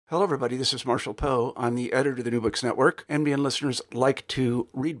Hello, everybody. This is Marshall Poe. I'm the editor of the New Books Network. NBN listeners like to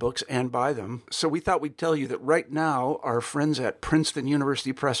read books and buy them. So we thought we'd tell you that right now, our friends at Princeton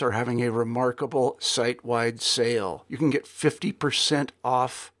University Press are having a remarkable site-wide sale. You can get 50%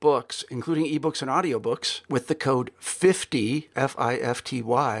 off books, including ebooks and audiobooks, with the code 50,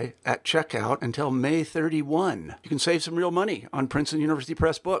 F-I-F-T-Y, at checkout until May 31. You can save some real money on Princeton University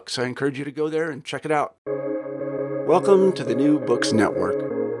Press books. I encourage you to go there and check it out. Welcome to the New Books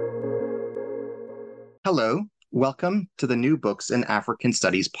Network. Hello, welcome to the New Books in African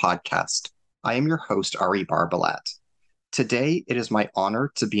Studies podcast. I am your host, Ari Barbalat. Today, it is my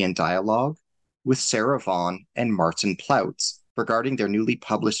honor to be in dialogue with Sarah Vaughan and Martin Plaut regarding their newly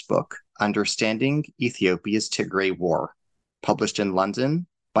published book, Understanding Ethiopia's Tigray War, published in London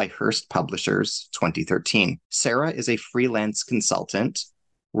by Hearst Publishers 2013. Sarah is a freelance consultant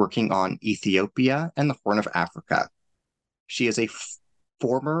working on Ethiopia and the Horn of Africa. She is a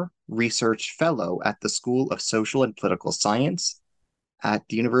former research fellow at the School of Social and Political Science at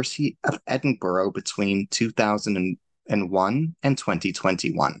the University of Edinburgh between 2001 and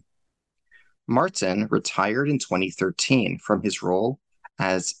 2021. Martin retired in 2013 from his role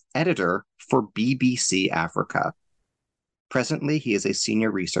as editor for BBC Africa. Presently, he is a senior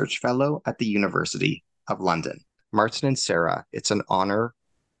research fellow at the University of London. Martin and Sarah, it's an honor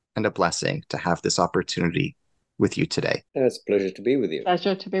and a blessing to have this opportunity with you today. It's a pleasure to be with you.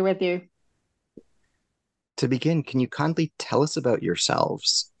 Pleasure to be with you. To begin, can you kindly tell us about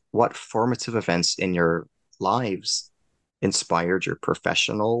yourselves? What formative events in your lives inspired your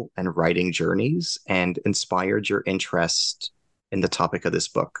professional and writing journeys and inspired your interest in the topic of this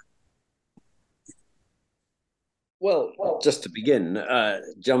book? Well, just to begin,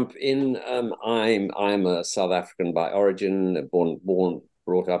 jump in. I'm a South African by origin,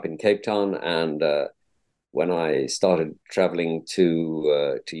 brought up in Cape Town, and when I started traveling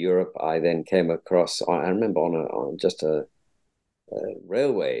to Europe, I then came across, I remember on just a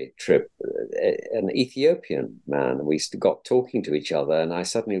railway trip, an Ethiopian man. We got talking to each other, and I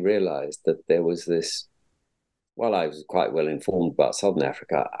suddenly realized that there was this, while I was quite well informed about Southern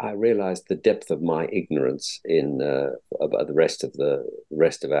Africa, I realized the depth of my ignorance about the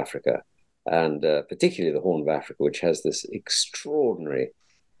rest of Africa, and particularly the Horn of Africa, which has this extraordinary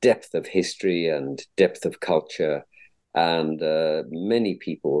depth of history and depth of culture, and many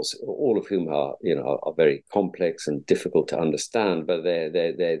peoples, all of whom are very complex and difficult to understand, but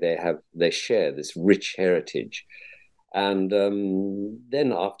they share this rich heritage. And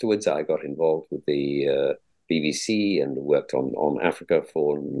then afterwards, I got involved with the BBC and worked on Africa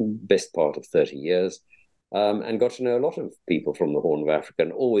for the best part of 30 years, and got to know a lot of people from the Horn of Africa,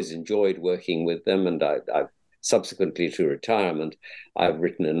 and always enjoyed working with them. And I've subsequently to retirement, I've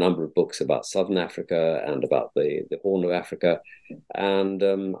written a number of books about Southern Africa and about the Horn of Africa. And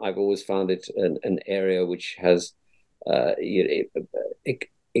I've always found it an area which has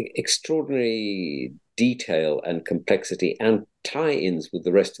extraordinary detail and complexity and tie-ins with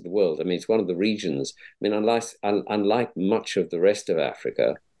the rest of the world. I mean, it's one of the regions, I mean, unlike much of the rest of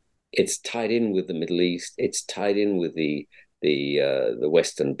Africa, it's tied in with the Middle East, it's tied in with the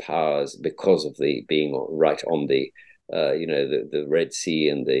Western powers because of the being right on the Red Sea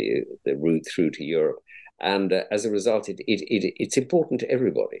and the route through to Europe, and as a result, it's important to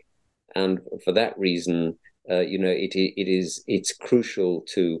everybody, and for that reason, it's crucial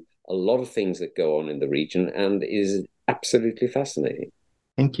to a lot of things that go on in the region, and is absolutely fascinating.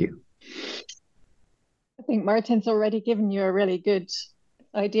 Thank you. I think Martin's already given you a really good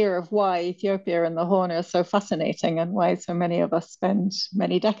idea of why Ethiopia and the Horn are so fascinating and why so many of us spend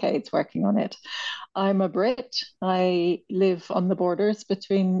many decades working on it. I'm a Brit. I live on the borders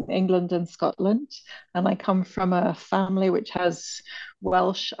between England and Scotland, and I come from a family which has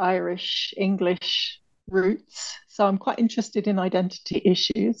Welsh, Irish, English roots. So I'm quite interested in identity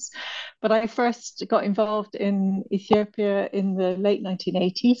issues. But I first got involved in Ethiopia in the late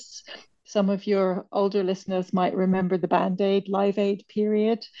 1980s. Some of your older listeners might remember the Band-Aid, Live Aid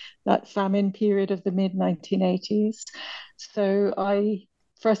period, that famine period of the mid-1980s. So I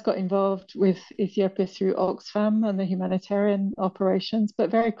first got involved with Ethiopia through Oxfam and the humanitarian operations,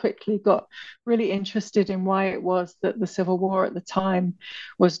 but very quickly got really interested in why it was that the civil war at the time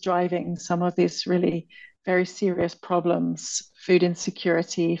was driving some of these really very serious problems: food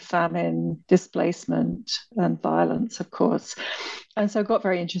insecurity, famine, displacement, and violence, of course. And so I got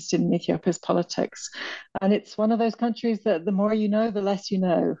very interested in Ethiopia's politics. And it's one of those countries that the more you know, the less you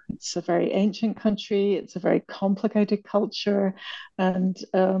know. It's a very ancient country. It's a very complicated culture. And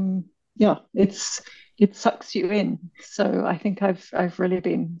it's it sucks you in. So I think I've really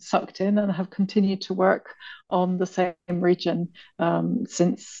been sucked in and have continued to work on the same region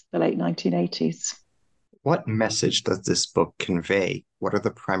since the late 1980s. What message does this book convey? What are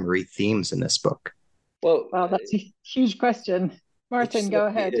the primary themes in this book? Well, that's a huge question. Martin, go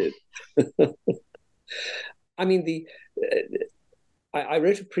ahead. I mean, I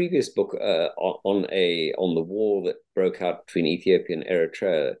wrote a previous book on the war that broke out between Ethiopia and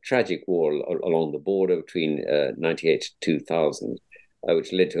Eritrea, tragic war along the border between 98 to 2000,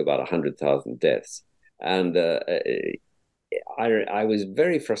 which led to about 100,000 deaths. And I was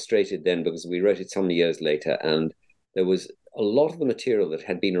very frustrated then because we wrote it some years later, and there was a lot of the material that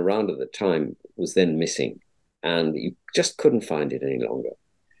had been around at the time was then missing, and you just couldn't find it any longer.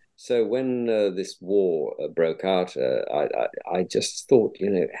 So when this war broke out, I just thought,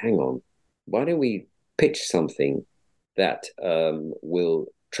 hang on, why don't we pitch something that will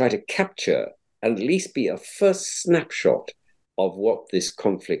try to capture, at least be a first snapshot of what this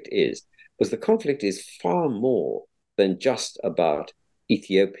conflict is? Because the conflict is far more than just about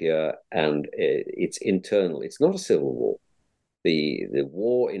Ethiopia and its internal. It's not a civil war. The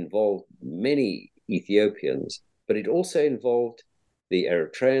war involved many Ethiopians, but it also involved the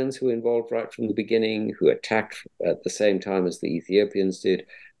Eritreans who were involved right from the beginning, who attacked at the same time as the Ethiopians did,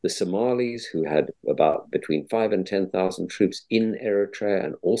 the Somalis, who had about between 5,000 and 10,000 troops in Eritrea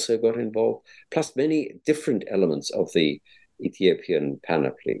and also got involved, plus many different elements of the Ethiopian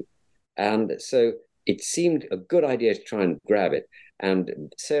panoply. And so it seemed a good idea to try and grab it.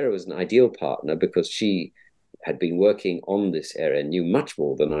 And Sarah was an ideal partner because she had been working on this area, knew much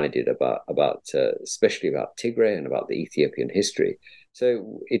more than I did about especially about Tigray and about the Ethiopian history.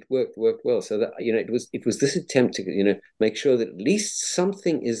 So it worked well. So that it was this attempt to make sure that at least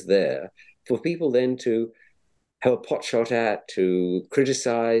something is there for people then to have a pot shot at, to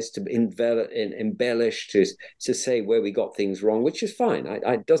criticize, to embellish, to say where we got things wrong, which is fine.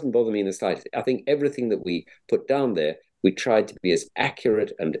 It doesn't bother me in the slightest. I think everything that we put down there, we tried to be as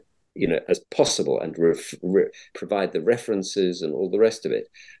accurate and as possible and provide the references and all the rest of it.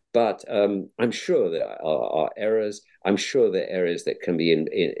 But I'm sure there are errors. I'm sure there are areas that can be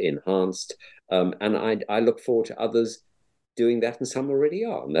enhanced. And I look forward to others doing that, and some already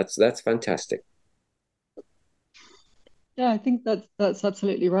are. And that's fantastic. Yeah, I think that's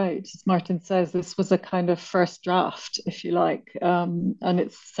absolutely right. As Martin says, this was a kind of first draft, if you like, and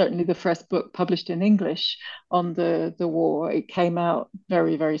it's certainly the first book published in English on the war. It came out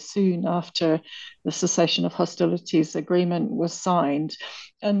very, very soon after the cessation of hostilities agreement was signed,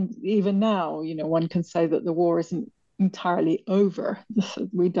 and even now, one can say that the war isn't entirely over.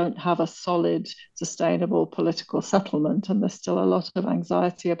 We don't have a solid, sustainable political settlement, and there's still a lot of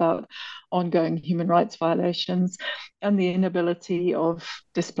anxiety about ongoing human rights violations and the inability of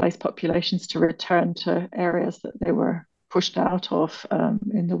displaced populations to return to areas that they were pushed out of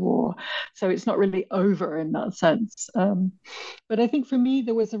in the war. So it's not really over in that sense. But I think for me,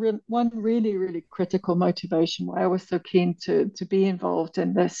 there was one really, really critical motivation why I was so keen to be involved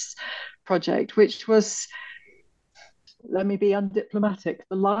in this project, which was, let me be undiplomatic,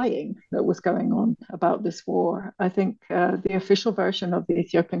 the lying that was going on about this war. I think the official version of the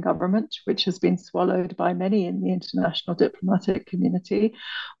Ethiopian government, which has been swallowed by many in the international diplomatic community,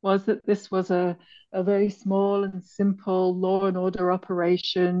 was that this was a very small and simple law and order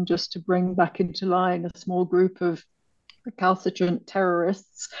operation just to bring back into line a small group of recalcitrant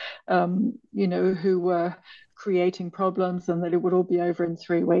terrorists, who were creating problems, and that it would all be over in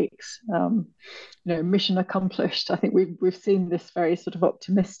 3 weeks. Mission accomplished. I think we've seen this very sort of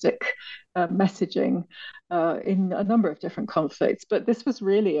optimistic messaging in a number of different conflicts, but this was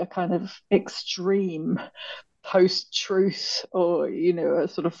really a kind of extreme post-truth or a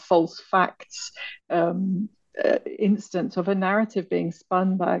sort of false facts instance of a narrative being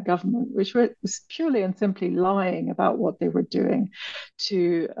spun by a government which was purely and simply lying about what they were doing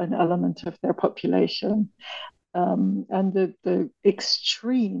to an element of their population. And the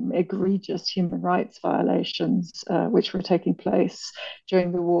extreme, egregious human rights violations which were taking place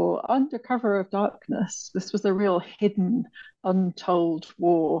during the war under cover of darkness. This was a real hidden, untold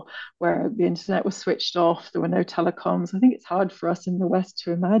war where the internet was switched off, there were no telecoms. I think it's hard for us in the West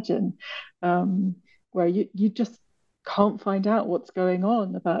to imagine where you just can't find out what's going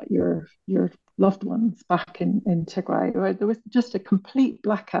on about your loved ones back in Tigray, where there was just a complete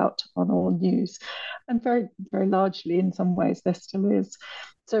blackout on all news, and very, very largely in some ways there still is.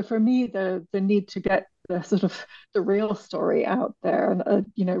 So for me, the need to get the sort of the real story out there, and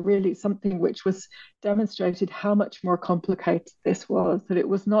really something which was demonstrated how much more complicated this was, that it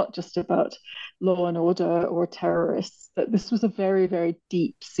was not just about law and order or terrorists, that this was a very, very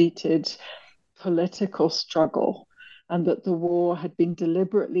deep-seated political struggle, and that the war had been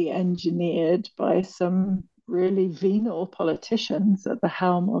deliberately engineered by some really venal politicians at the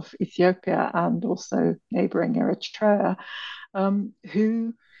helm of Ethiopia and also neighboring Eritrea,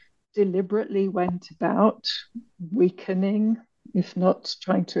 who deliberately went about weakening, if not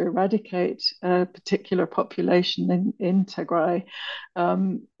trying to eradicate, a particular population in Tigray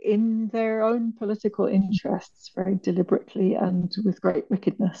in their own political interests, very deliberately and with great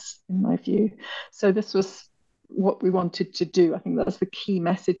wickedness, in my view. So this was what we wanted to do. I think that's the key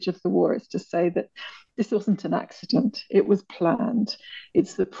message of the war, is to say that this wasn't an accident. It was planned.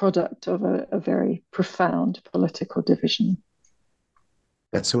 It's the product of a very profound political division.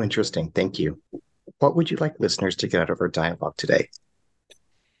 That's so interesting. Thank you. What would you like listeners to get out of our dialogue today?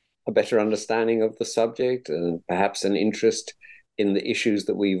 A better understanding of the subject, and perhaps an interest in the issues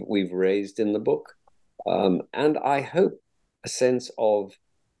that we've raised in the book, and I hope a sense of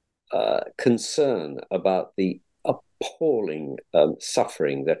concern about the appalling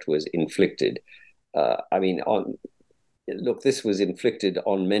suffering that was inflicted. This was inflicted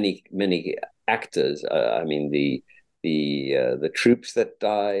on many actors. The troops that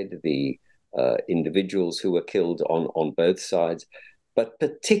died, the individuals who were killed on both sides, but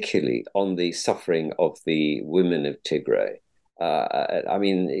particularly on the suffering of the women of Tigray.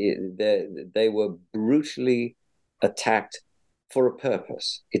 They were brutally attacked for a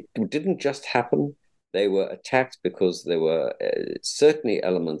purpose. It didn't just happen. They were attacked because there were certainly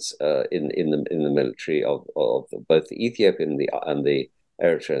elements in the military of both the Ethiopian and the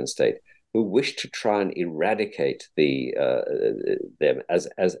Eritrean state who wished to try and eradicate them as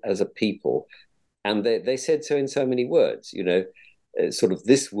a people, and they said so in so many words. Sort of,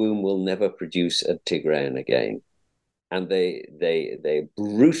 this womb will never produce a Tigrayan again, and they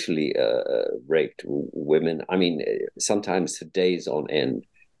brutally raped women. Sometimes for days on end,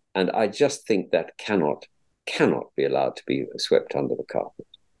 and I just think that cannot be allowed to be swept under the carpet.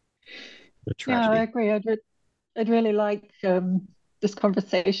 Yeah, I agree. I'd really like this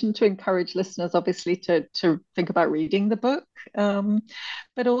conversation to encourage listeners, obviously, to think about reading the book,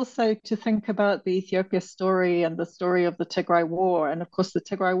 but also to think about the Ethiopia story and the story of the Tigray War. And of course, the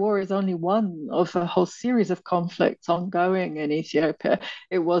Tigray War is only one of a whole series of conflicts ongoing in Ethiopia.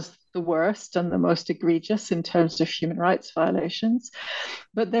 It was the worst and the most egregious in terms of human rights violations.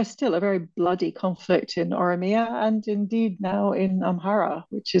 But there's still a very bloody conflict in Oromia and indeed now in Amhara,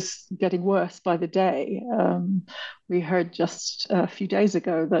 which is getting worse by the day. We heard just a few days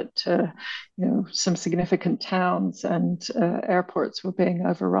ago that some significant towns and airports were being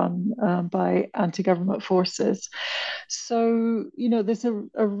overrun by anti-government forces. So, there's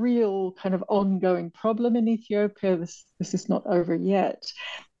a real kind of ongoing problem in Ethiopia. This is not over yet.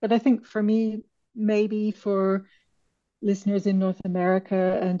 But I think for me, maybe for listeners in North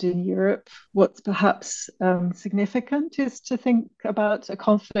America and in Europe, what's perhaps significant is to think about a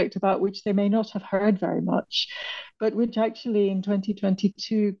conflict about which they may not have heard very much, but which actually in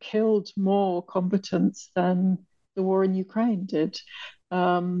 2022 killed more combatants than the war in Ukraine did.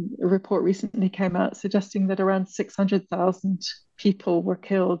 A report recently came out suggesting that around 600,000 people were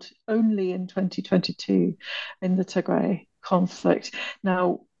killed only in 2022 in the Tigray conflict.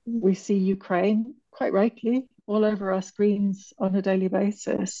 Now, we see Ukraine, quite rightly, all over our screens on a daily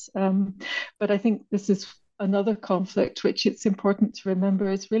basis. But I think this is another conflict which it's important to remember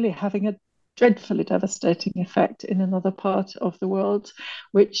is really having a dreadfully devastating effect in another part of the world,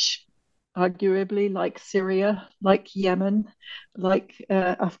 which arguably, like Syria, like Yemen, like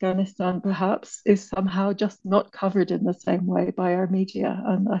Afghanistan perhaps, is somehow just not covered in the same way by our media.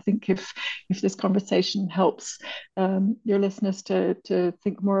 And I think if this conversation helps your listeners to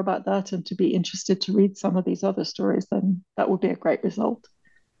think more about that and to be interested to read some of these other stories, then that would be a great result.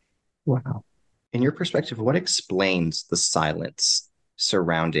 Wow. In your perspective, what explains the silence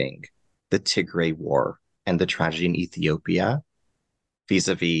surrounding the Tigray War and the tragedy in Ethiopia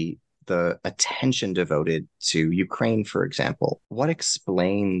vis-a-vis the attention devoted to Ukraine, for example? What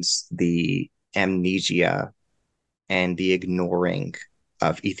explains the amnesia and the ignoring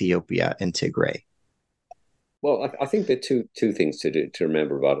of Ethiopia and Tigray? Well, I think there are two things to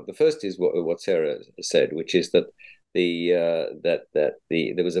remember about it. The first is what Sarah said, which is that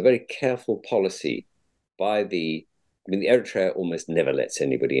there was a very careful policy by the Eritrea almost never lets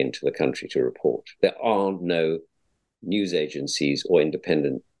anybody into the country to report. There are no news agencies or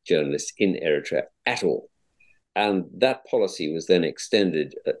independent journalists in Eritrea at all. And that policy was then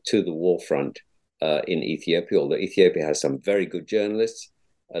extended to the war front in Ethiopia, although Ethiopia has some very good journalists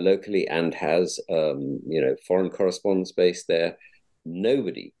locally and has foreign correspondents based there.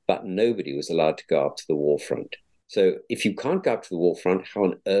 Nobody was allowed to go up to the war front. So if you can't go up to the war front, how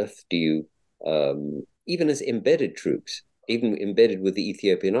on earth do you even as embedded troops, even embedded with the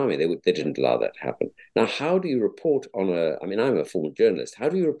Ethiopian army. They didn't allow that to happen. Now, how do you report on I mean, I'm a former journalist. How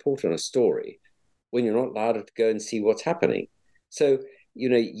do you report on a story when you're not allowed to go and see what's happening? So,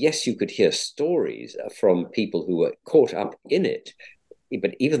 yes, you could hear stories from people who were caught up in it,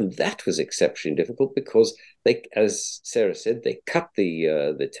 but even that was exceptionally difficult because they, as Sarah said, they cut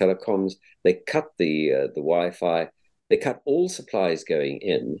the telecoms, they cut the Wi-Fi, they cut all supplies going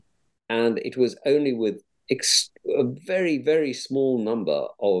in, and it was only with a very, very small number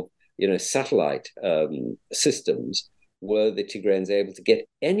of satellite systems were the Tigrayans able to get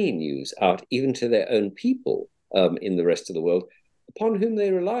any news out, even to their own people in the rest of the world, upon whom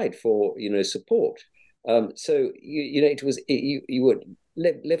they relied for support. So you were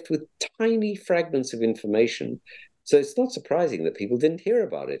left with tiny fragments of information. So it's not surprising that people didn't hear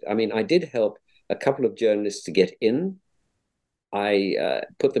about it. I mean, I did help a couple of journalists to get in. I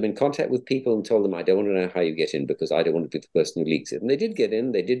put them in contact with people and told them, I don't want to know how you get in because I don't want to be the person who leaks it. And they did get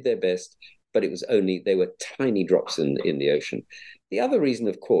in, they did their best, but they were tiny drops in the ocean. The other reason,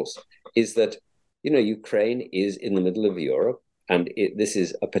 of course, is that, Ukraine is in the middle of Europe, and this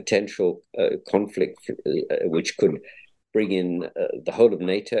is a potential conflict which could bring in the whole of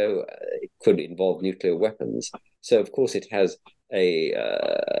NATO. It could involve nuclear weapons. So, of course, it has a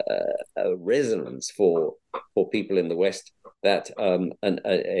resonance for people in the West that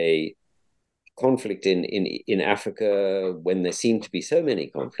a conflict in Africa, when there seem to be so many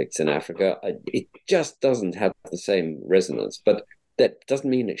conflicts in Africa, it just doesn't have the same resonance. But that doesn't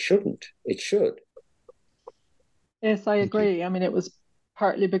mean it shouldn't. It should. Yes, I agree. I mean, it was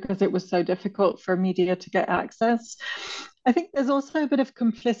partly because it was so difficult for media to get access. I think there's also a bit of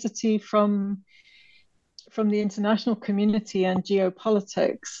complicity from the international community and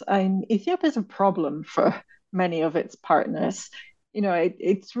geopolitics. Ethiopia is a problem for many of its partners.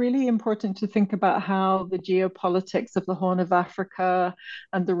 It's really important to think about how the geopolitics of the Horn of Africa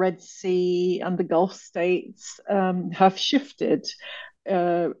and the Red Sea and the Gulf states have shifted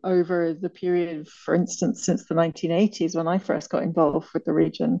over the period, for instance, since the 1980s, when I first got involved with the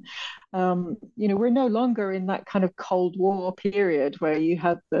region. We're no longer in that kind of Cold War period where you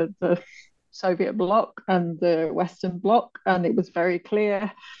had the Soviet bloc and the Western bloc, and it was very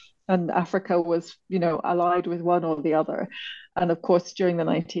clear, and Africa was, allied with one or the other. And of course, during the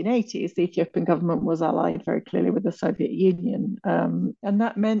 1980s, the Ethiopian government was allied very clearly with the Soviet Union. And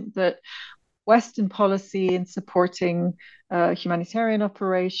that meant that Western policy in supporting humanitarian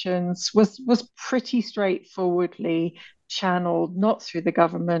operations was pretty straightforwardly channeled, not through the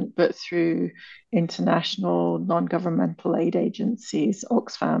government, but through international non-governmental aid agencies,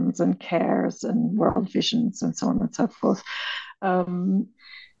 Oxfams and CARES and World Visions and so on and so forth. And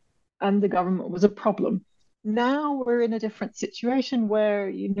the government was a problem. Now we're in a different situation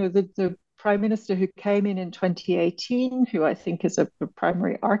where, the Prime Minister who came in 2018, who I think is a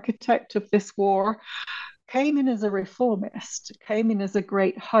primary architect of this war, came in as a reformist, came in as a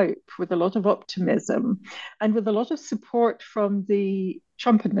great hope with a lot of optimism and with a lot of support from the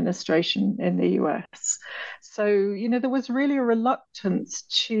Trump administration in the US. So, there was really a reluctance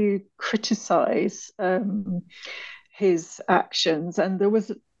to criticize his actions, and there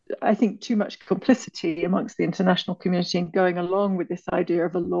was, I think, too much complicity amongst the international community in going along with this idea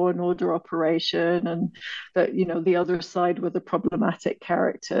of a law and order operation, and that, the other side were the problematic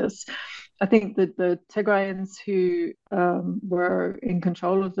characters. I think that the Tigrayans who were in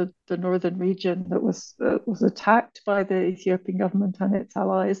control of the northern region that was attacked by the Ethiopian government and its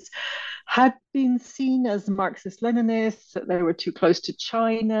allies had been seen as Marxist-Leninists, that they were too close to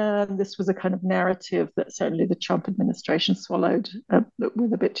China. And this was a kind of narrative that certainly the Trump administration swallowed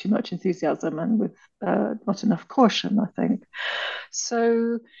with a bit too much enthusiasm and with not enough caution, I think.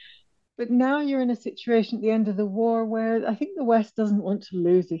 So, but now you're in a situation at the end of the war where I think the West doesn't want to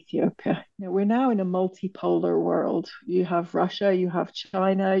lose Ethiopia. We're now in a multipolar world. You have Russia, you have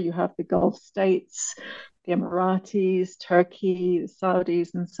China, you have the Gulf states, the Emiratis, Turkey, the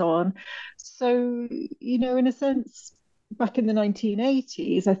Saudis, and so on. So, in a sense, back in the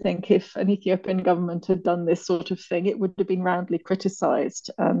 1980s, I think if an Ethiopian government had done this sort of thing, it would have been roundly criticized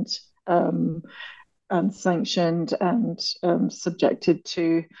and sanctioned and subjected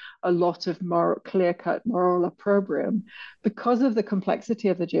to a lot of clear-cut moral opprobrium. Because of the complexity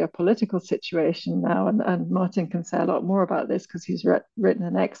of the geopolitical situation now, and Martin can say a lot more about this because he's written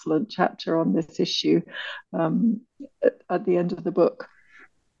an excellent chapter on this issue at the end of the book.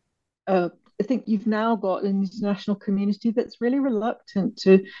 I think you've now got an international community that's really reluctant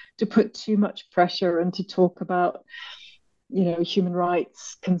to put too much pressure and to talk about human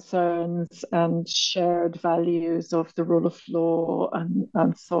rights concerns and shared values of the rule of law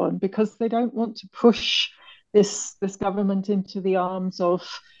and so on, because they don't want to push this government into the arms of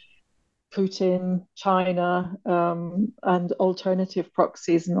Putin, China, and alternative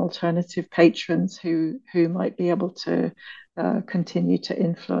proxies and alternative patrons who might be able to continue to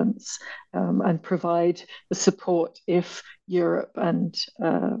influence and provide the support if Europe and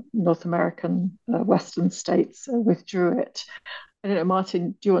North American Western states withdrew it. I don't know,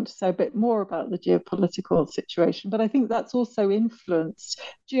 Martin, do you want to say a bit more about the geopolitical situation? But I think that's also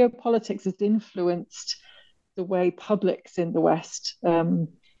geopolitics has influenced the way publics in the West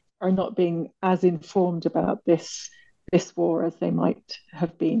are not being as informed about this war as they might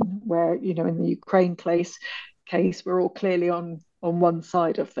have been, where, in the Ukraine case, we're all clearly on one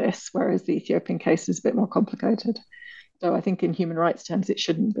side of this, whereas the Ethiopian case is a bit more complicated. So I think in human rights terms, it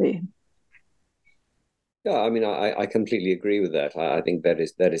shouldn't be. Yeah, I mean, I completely agree with that. I think that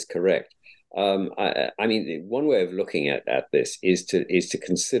is correct. I mean, one way of looking at this is to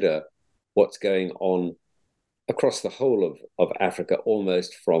consider what's going on across the whole of Africa,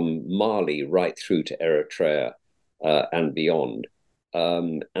 almost from Mali right through to Eritrea and beyond.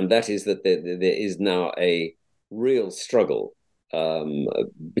 And that is that there is now a real struggle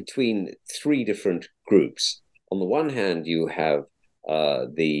between three different groups. On the one hand, you have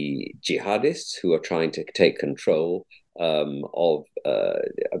the jihadists who are trying to take control of,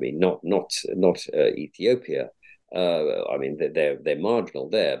 I mean, not Ethiopia. I mean, they're marginal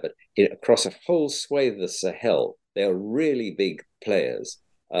there, but across a whole swathe of the Sahel, they are really big players.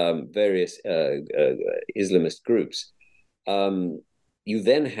 Various Islamist groups. You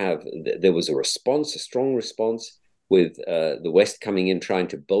then have there was a strong response with the West coming in trying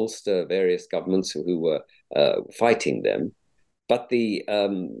to bolster various governments who were fighting them, but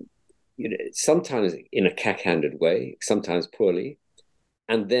sometimes in a cack-handed way, sometimes poorly.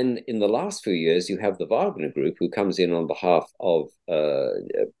 And then in the last few years, you have the Wagner Group who comes in on behalf of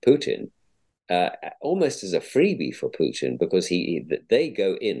Putin, almost as a freebie for Putin, because they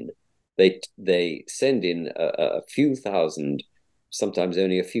go in, they send in a few thousand, sometimes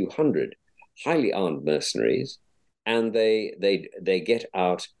only a few hundred, highly armed mercenaries, and they get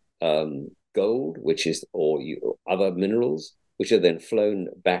out gold, or other minerals, which are then flown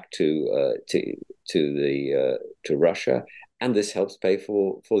back to Russia. And this helps pay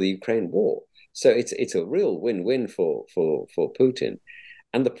for the Ukraine war. So it's a real win-win for Putin.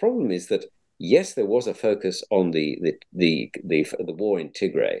 And the problem is that, yes, there was a focus on the war in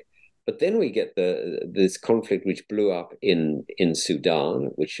Tigray, but then we get this conflict which blew up in Sudan,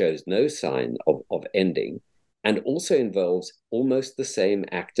 which shows no sign of ending, and also involves almost the same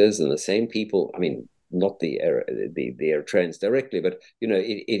actors and the same people. I mean, not the Eritreans directly, but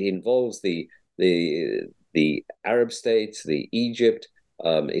it involves the Arab states, the Egypt.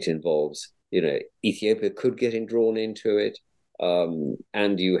 It involves, Ethiopia could get drawn into it,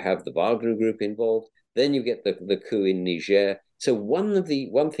 and you have the Wagner Group involved. Then you get the coup in Niger. So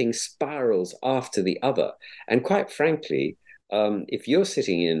one thing spirals after the other. And quite frankly, if you're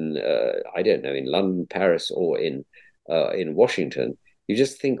sitting in, I don't know, in London, Paris, or in Washington, you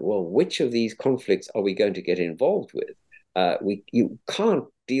just think, well, which of these conflicts are we going to get involved with? You can't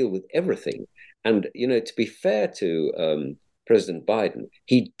deal with everything. And, to be fair to President Biden,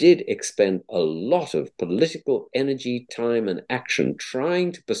 he did expend a lot of political energy, time, and action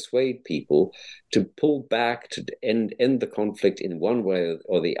trying to persuade people to pull back, to end the conflict in one way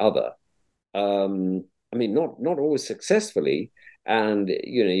or the other. I mean, not always successfully. And,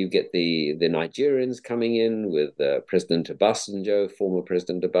 you get the Nigerians coming in with President Obasanjo, former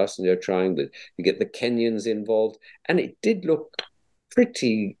President Obasanjo you get the Kenyans involved. And it did look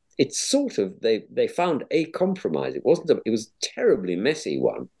pretty... It's sort of they found a compromise. It was a terribly messy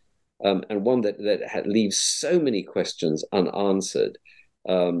one, and one that leaves so many questions unanswered.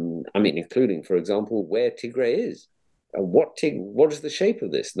 I mean, including, for example, where Tigray is. What is the shape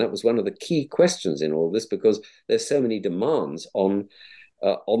of this? And that was one of the key questions in all this, because there's so many demands on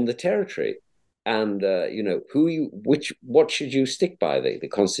the territory. And what should you stick by? The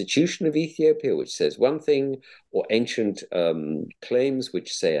constitution of Ethiopia, which says one thing, or ancient claims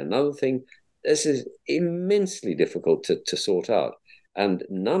which say another thing. This is immensely difficult to sort out, and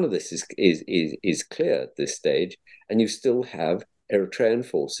none of this is clear at this stage. And you still have Eritrean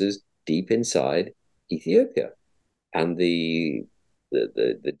forces deep inside Ethiopia, and the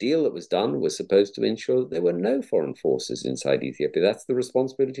deal that was done was supposed to ensure that there were no foreign forces inside Ethiopia. That's the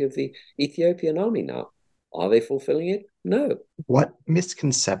responsibility of the Ethiopian army now. Are they fulfilling it? No. What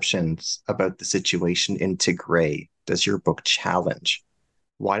misconceptions about the situation in Tigray does your book challenge?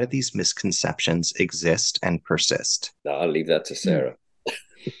 Why do these misconceptions exist and persist? I'll leave that to Sarah.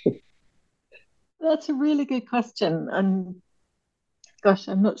 That's a really good question. And gosh,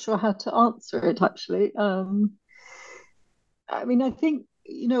 I'm not sure how to answer it actually. I mean, I think,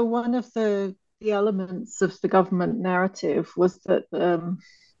 one of the elements of the government narrative was that the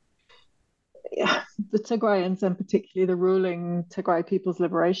Tigrayans, and particularly the ruling Tigray People's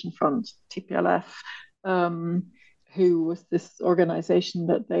Liberation Front, TPLF, who was this organization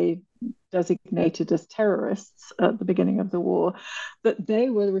that they designated as terrorists at the beginning of the war, that they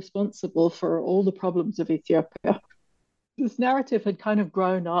were responsible for all the problems of Ethiopia. This narrative had kind of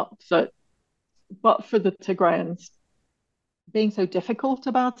grown up that, but for the Tigrayans being so difficult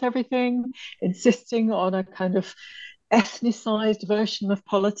about everything, insisting on a kind of ethnicized version of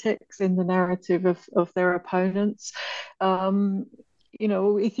politics in the narrative of their opponents.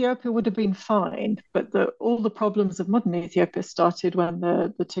 Ethiopia would have been fine, but all the problems of modern Ethiopia started when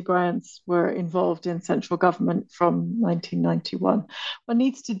the Tigrayans were involved in central government from 1991. One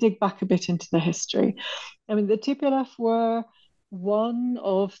needs to dig back a bit into the history. I mean, the TPLF were one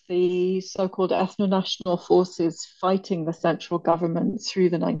of the so-called ethno-national forces fighting the central government through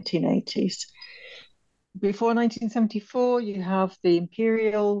the 1980s. Before 1974, you have the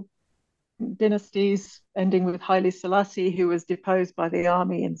imperial dynasties ending with Haile Selassie, who was deposed by the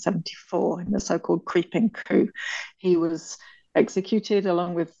army in 74 in the so-called creeping coup. He was executed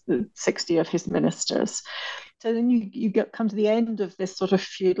along with 60 of his ministers. So then you come to the end of this sort of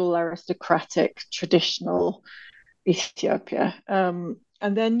feudal, aristocratic, traditional Ethiopia. And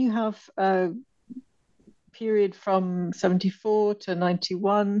then you have a period from 74 to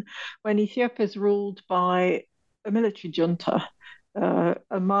 91 when Ethiopia is ruled by a military junta,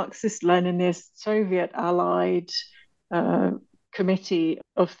 a Marxist-Leninist, Soviet-allied committee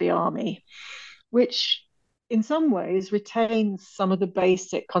of the army, which in some ways retains some of the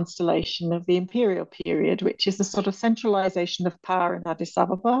basic constellation of the imperial period, which is the sort of centralization of power in Addis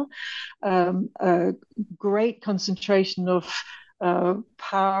Ababa, a great concentration of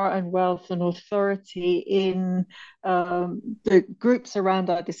power and wealth and authority in the groups around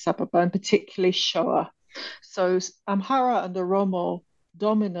Addis Ababa, and particularly Shoa. So Amhara and Oromo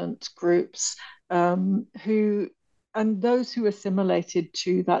dominant groups and those who assimilated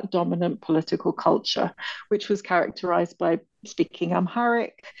to that dominant political culture, which was characterized by speaking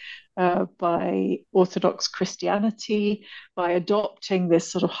Amharic, by Orthodox Christianity, by adopting this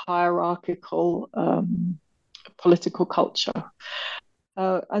sort of hierarchical political culture.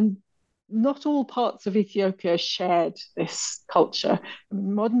 And not all parts of Ethiopia shared this culture. I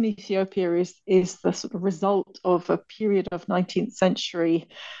mean, modern Ethiopia is the sort of result of a period of 19th century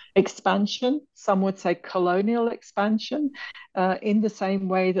expansion, some would say colonial expansion, in the same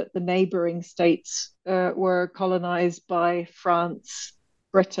way that the neighboring states were colonized by France,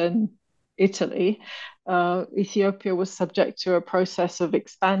 Britain, Italy. Ethiopia was subject to a process of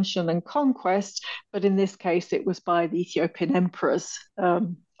expansion and conquest, but in this case, it was by the Ethiopian emperors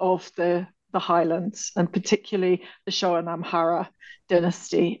of the highlands, and particularly the Shoa and Amhara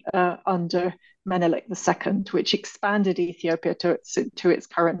dynasty under Menelik II, which expanded Ethiopia to its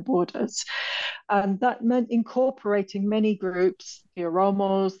current borders. And that meant incorporating many groups, the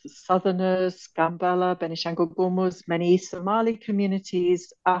Oromos, the Southerners, Gambela, Benishangul Gumuz, many Somali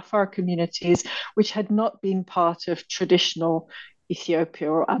communities, Afar communities, which had not been part of traditional Ethiopia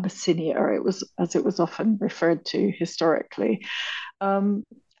or Abyssinia, as it was often referred to historically.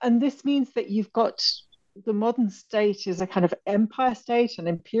 And this means that you've got the modern state is a kind of empire state, an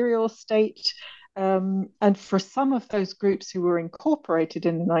imperial state. And for some of those groups who were incorporated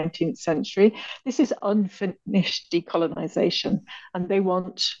in the 19th century, this is unfinished decolonization. And they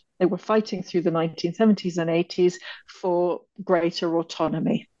were fighting through the 1970s and 80s for greater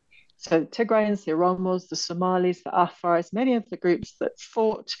autonomy. So the Tigrayans, the Oromos, the Somalis, the Afars, many of the groups that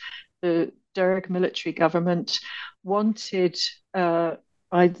fought the Derg military government wanted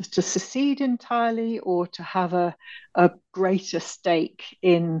either to secede entirely or to have a greater stake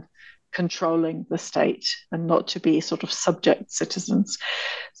in controlling the state and not to be sort of subject citizens.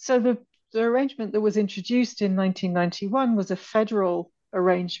 So the arrangement that was introduced in 1991 was a federal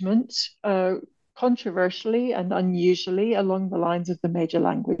arrangement, controversially and unusually along the lines of the major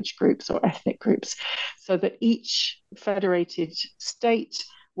language groups or ethnic groups, so that each federated state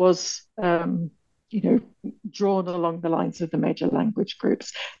was drawn along the lines of the major language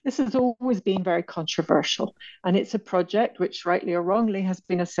groups. This has always been very controversial, and it's a project which, rightly or wrongly, has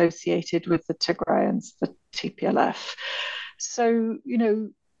been associated with the Tigrayans, the TPLF. So,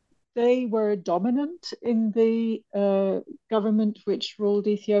 they were dominant in the government which ruled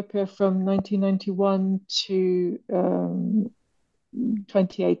Ethiopia from 1991 to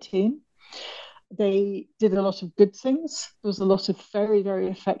 2018. They did a lot of good things. There was a lot of very, very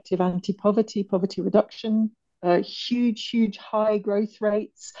effective anti-poverty, poverty reduction, huge high growth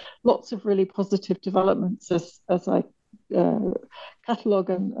rates, lots of really positive developments as I catalogue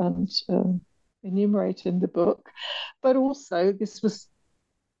and enumerate in the book. But also, this was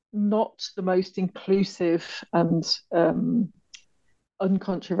not the most inclusive and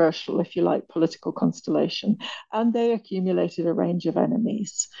uncontroversial, if you like, political constellation. And they accumulated a range of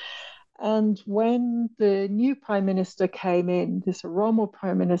enemies. And when the new prime minister came in, this Oromo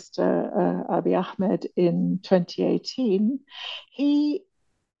prime minister, Abiy Ahmed, in 2018, he,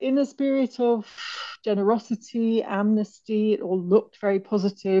 in a spirit of generosity, amnesty, it all looked very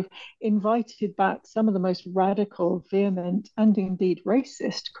positive, invited back some of the most radical, vehement, and indeed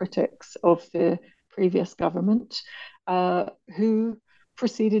racist critics of the previous government, who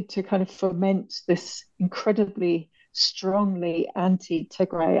proceeded to kind of foment this incredibly strongly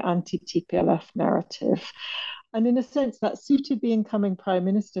anti-Tigray, anti-TPLF narrative. And in a sense, that suited the incoming prime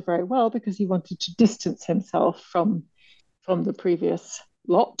minister very well, because he wanted to distance himself from the previous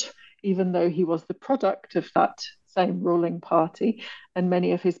lot, even though he was the product of that same ruling party. And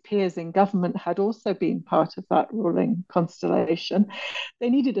many of his peers in government had also been part of that ruling constellation. They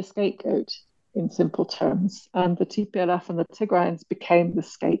needed a scapegoat, in simple terms, and the TPLF and the Tigrayans became the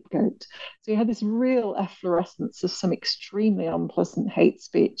scapegoat. So you had this real efflorescence of some extremely unpleasant hate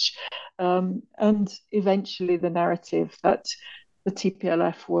speech, and eventually the narrative that the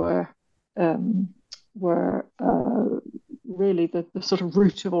TPLF were really the sort of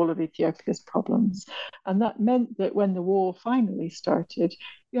root of all of Ethiopia's problems. And that meant that when the war finally started,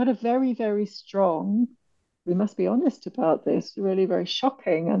 you had a very, very strong, we must be honest about this, really very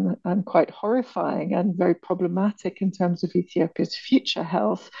shocking and quite horrifying and very problematic in terms of Ethiopia's future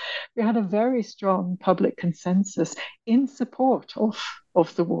health. We had a very strong public consensus in support of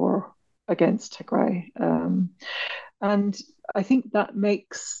the war against Tigray. And I think that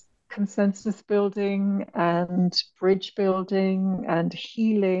makes consensus building and bridge building and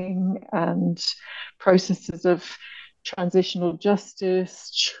healing and processes of transitional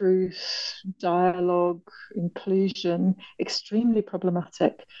justice, truth, dialogue, inclusion, extremely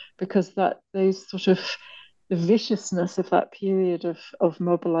problematic, because those sort of the viciousness of that period of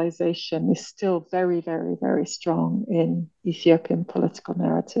mobilization is still very, very, very strong in Ethiopian political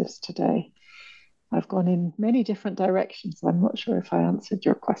narratives today. I've gone in many different directions. I'm not sure if I answered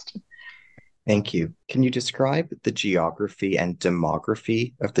your question. Thank you. Can you describe the geography and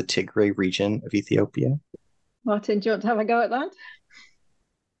demography of the Tigray region of Ethiopia? Martin, do you want to have a go at that?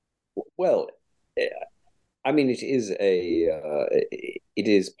 Well, I mean, it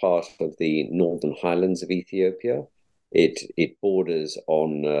is part of the northern highlands of Ethiopia. It borders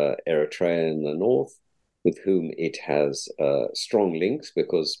on Eritrea in the north, with whom it has strong links,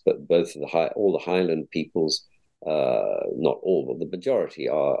 because both all the highland peoples, not all, but the majority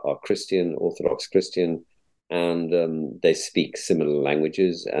are Christian, Orthodox Christian, and they speak similar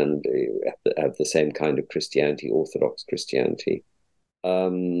languages and have the same kind of Christianity, Orthodox Christianity.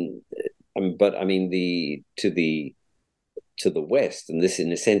 But I mean, to the west, and this,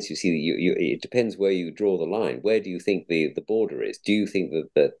 in a sense, you see, it depends where you draw the line. Where do you think the border is? Do you think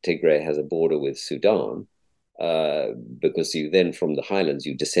that Tigray has a border with Sudan? Because you then, from the highlands,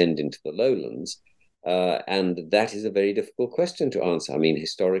 you descend into the lowlands. And that is a very difficult question to answer. I mean,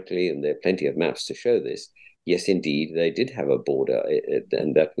 historically, and there are plenty of maps to show this, yes, indeed, they did have a border,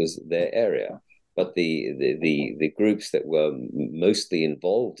 and that was their area. But the groups that were mostly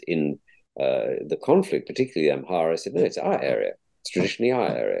involved in the conflict, particularly the Amhara, said, no, it's our area. It's traditionally our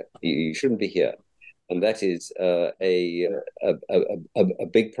area. You shouldn't be here. And that is a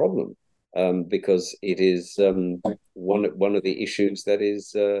big problem, because it is one of the issues that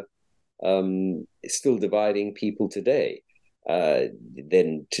is still dividing people today.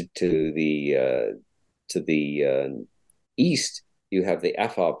 Then to the east, you have the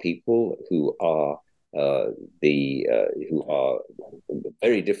Afar people who are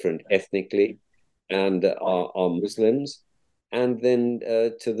very different ethnically and are Muslims. And then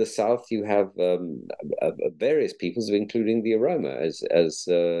to the south, you have various peoples, including the Oromo, as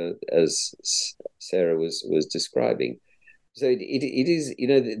Sarah was describing. So it is,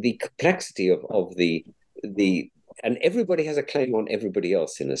 the complexity of the and everybody has a claim on everybody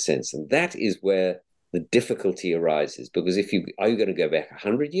else, in a sense, and that is where the difficulty arises. Because are you going to go back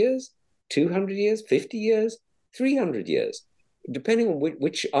 100 years, 200 years, 50 years, 300 years, depending on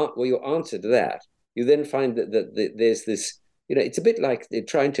which your answer to that, you then find that there's this. It's a bit like they're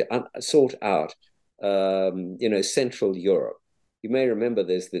trying to sort out, Central Europe. You may remember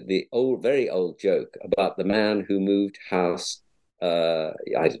there's the old, very old joke about the man who moved house I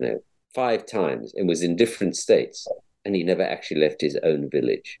don't know, 5 times and was in different states, and he never actually left his own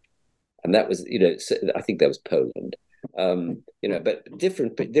village. And that was, I think that was Poland. But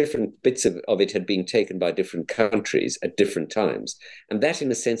different bits of it had been taken by different countries at different times, and that,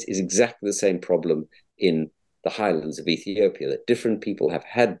 in a sense, is exactly the same problem in the highlands of Ethiopia. That different people have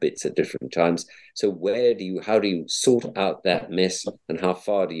had bits at different times. So how do you sort out that mess, and how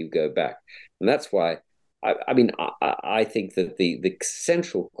far do you go back? And that's why I think that the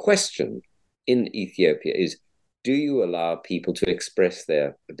central question in Ethiopia is: do you allow people to express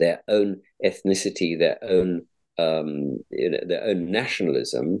their own ethnicity, their own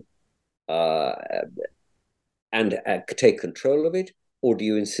nationalism, uh, and take control of it, or do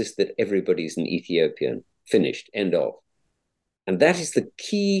you insist that everybody's an Ethiopian? Finished, end of. And that is the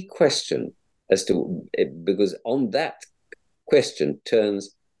key question, because on that question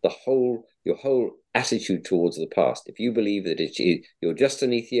turns your whole attitude towards the past. If you believe that you're just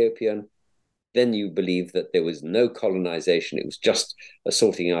an Ethiopian, then you believe that there was no colonization. It was just a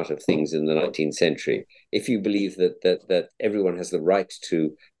sorting out of things in the 19th century. If you believe that everyone has the right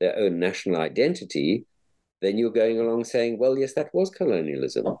to their own national identity, then you're going along saying, well, yes, that was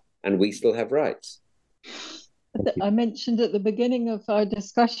colonialism, and we still have rights. I mentioned at the beginning of our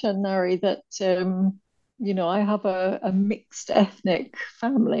discussion, Nari, that I have a mixed ethnic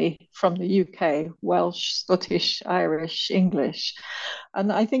family from the UK: Welsh, Scottish, Irish, English.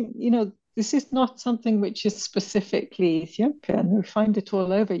 And I think, this is not something which is specifically Ethiopian. We find it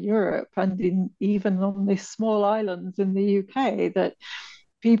all over Europe, and even on these small islands in the UK, that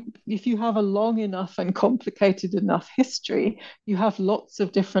if you have a long enough and complicated enough history, you have lots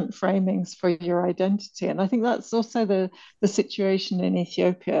of different framings for your identity. And I think that's also the situation in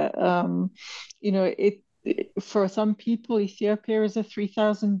Ethiopia. For some people, Ethiopia is a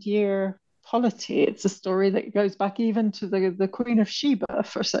 3,000-year polity. It's a story that goes back even to the Queen of Sheba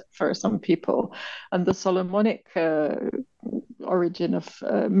for some people, and the Solomonic origin of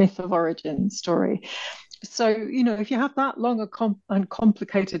myth of origin story. So, if you have that long and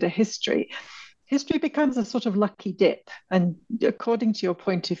complicated a history becomes a sort of lucky dip. And according to your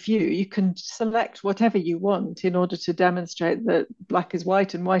point of view, you can select whatever you want in order to demonstrate that black is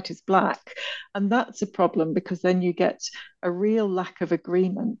white and white is black. And that's a problem, because then you get a real lack of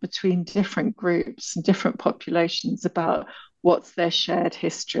agreement between different groups and different populations about what's their shared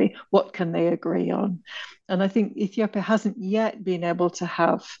history, what can they agree on. And I think Ethiopia hasn't yet been able to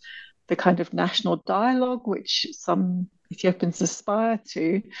have the kind of national dialogue which some Ethiopians aspire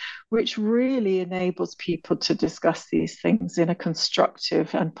to, which really enables people to discuss these things in a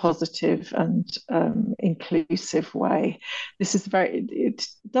constructive and positive and inclusive way. It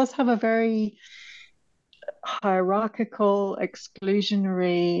does have a very hierarchical,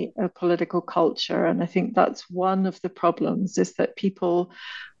 exclusionary political culture. And I think that's one of the problems, is that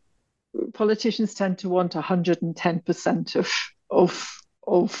politicians tend to want 110%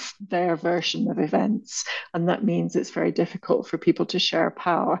 of their version of events. And that means it's very difficult for people to share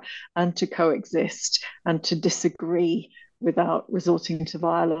power and to coexist and to disagree without resorting to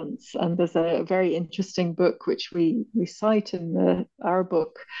violence. And there's a very interesting book which we cite in our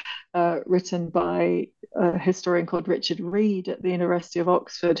book, written by a historian called Richard Reed at the University of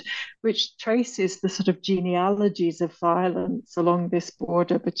Oxford, which traces the sort of genealogies of violence along this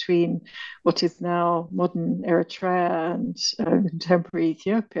border between what is now modern Eritrea and contemporary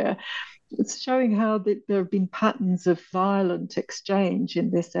Ethiopia. It's showing how there have been patterns of violent exchange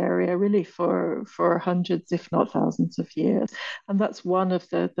in this area really for hundreds, if not thousands of years. And that's one of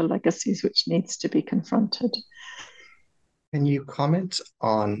the legacies which needs to be confronted. Can you comment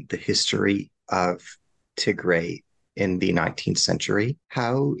on the history of Tigray in the 19th century?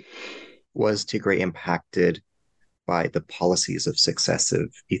 How was Tigray impacted by the policies of successive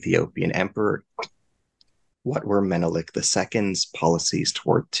Ethiopian emperor? What were Menelik II's policies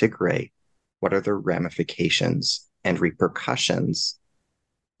toward Tigray? What are the ramifications and repercussions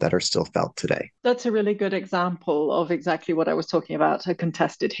that are still felt today? That's a really good example of exactly what I was talking about, a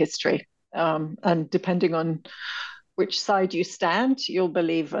contested history. And depending on which side you stand, you'll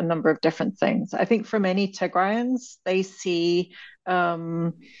believe a number of different things. I think for many Tigrayans, they see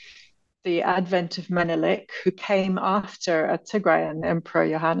the advent of Menelik, who came after a Tigrayan emperor,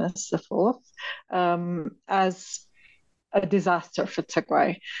 Johannes IV, as a disaster for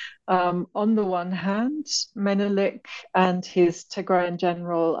Tigray. On the one hand, Menelik and his Tigrayan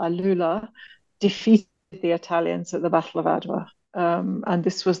general Alula defeated the Italians at the Battle of Adwa. And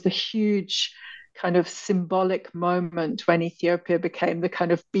this was the huge kind of symbolic moment when Ethiopia became the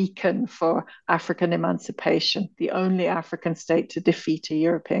kind of beacon for African emancipation, the only African state to defeat a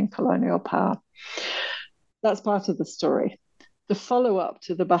European colonial power. That's part of the story. the follow-up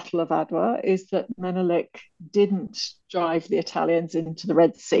to the Battle of Adwa is that Menelik didn't drive the Italians into the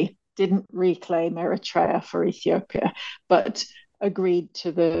Red Sea, didn't reclaim Eritrea for Ethiopia, but agreed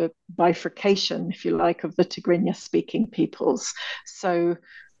to the bifurcation, if you like, of the Tigrinya-speaking peoples. So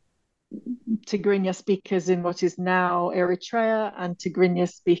Tigrinya speakers in what is now Eritrea and Tigrinya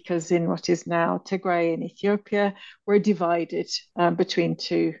speakers in what is now Tigray in Ethiopia were divided between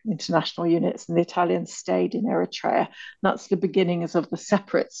two international units, and the Italians stayed in Eritrea. That's the beginnings of the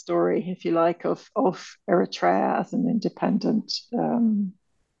separate story, if you like, of Eritrea as an independent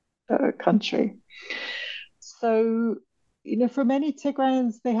country. So, for many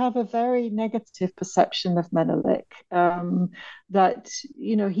Tigrayans, they have a very negative perception of Menelik, that,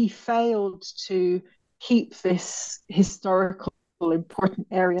 he failed to keep this historical important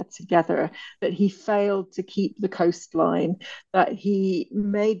area together, that he failed to keep the coastline, that he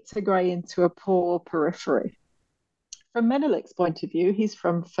made Tigray into a poor periphery. From Menelik's point of view, he's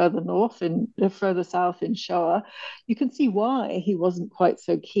from further south in Shoa. You can see why he wasn't quite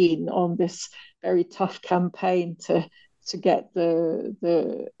so keen on this very tough campaign to get the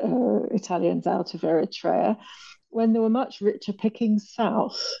Italians out of Eritrea, when there were much richer pickings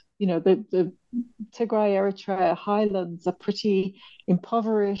south. The Tigray Eritrea highlands are pretty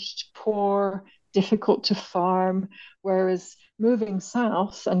impoverished, poor, difficult to farm, whereas moving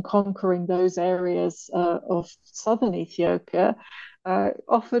south and conquering those areas of southern Ethiopia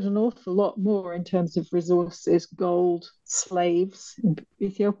offered an awful lot more in terms of resources, gold, slaves.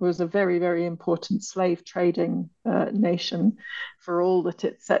 Ethiopia was a very, very important slave trading nation, for all that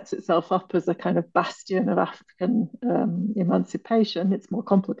it sets itself up as a kind of bastion of African emancipation. It's more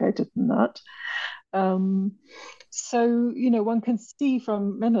complicated than that. So, one can see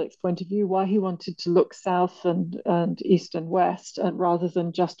from Menelik's point of view why he wanted to look south and east and west, rather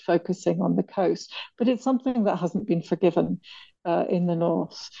than just focusing on the coast. But it's something that hasn't been forgiven in the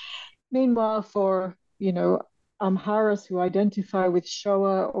north. Meanwhile, for, Amharas who identify with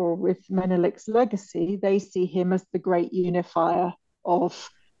Shoa or with Menelik's legacy, they see him as the great unifier of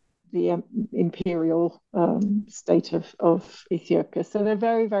the imperial state of Ethiopia. So they're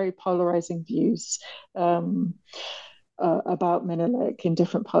very, very polarizing views about Menelik in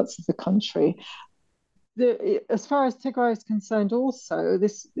different parts of the country. As far as Tigray is concerned, also,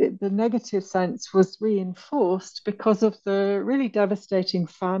 the negative sense was reinforced because of the really devastating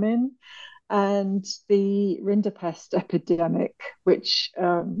famine and the rinderpest epidemic, which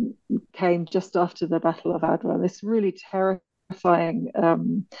came just after the Battle of Adwa. This really terrifying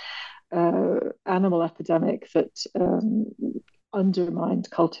animal epidemic that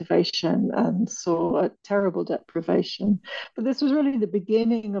undermined cultivation and saw a terrible deprivation. But this was really the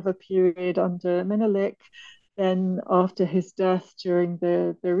beginning of a period under Menelik, then after his death during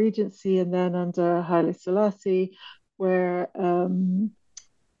the regency, and then under Haile Selassie, where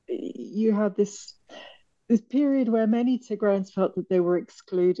you had this period where many Tigrayans felt that they were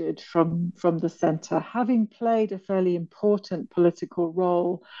excluded from the center, having played a fairly important political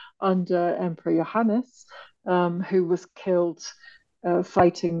role under Emperor Johannes, who was killed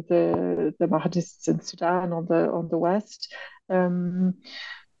fighting the Mahdists in Sudan on the west.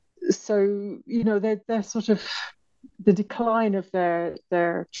 So they're sort of the decline of their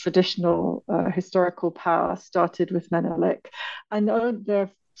traditional historical power started with Menelik, and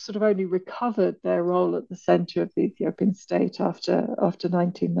they're sort of only recovered their role at the center of the Ethiopian state after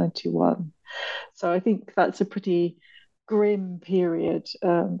 1991. So I think that's a pretty grim period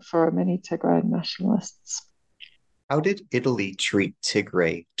for many Tigrayan nationalists. How did Italy treat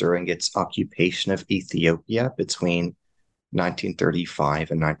Tigray during its occupation of Ethiopia between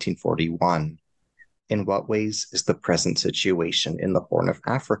 1935 and 1941? In what ways is the present situation in the Horn of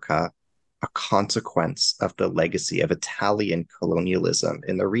Africa a consequence of the legacy of Italian colonialism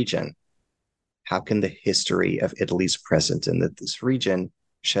in the region? How can the history of Italy's presence in this region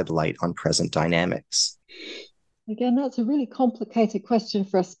shed light on present dynamics? Again, that's a really complicated question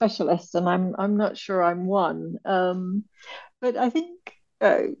for a specialist, and I'm not sure I'm one. But I think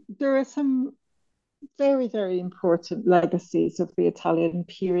there are some very, very important legacies of the Italian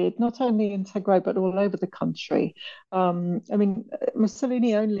period, not only in Tigray, but all over the country.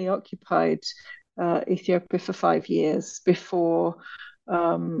 Mussolini only occupied Ethiopia for 5 years before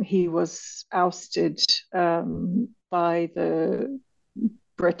he was ousted by the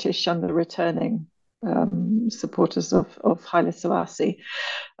British and the returning supporters of Haile Selassie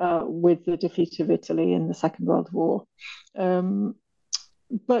with the defeat of Italy in the Second World War.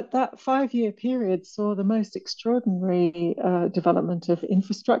 But that 5-year period saw the most extraordinary development of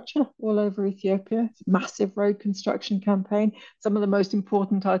infrastructure all over Ethiopia. Massive road construction campaign. Some of the most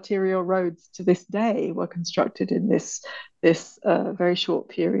important arterial roads to this day were constructed in this very short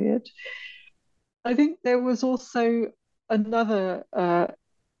period. I think there was also another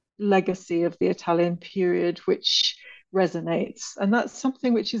legacy of the Italian period which resonates, and that's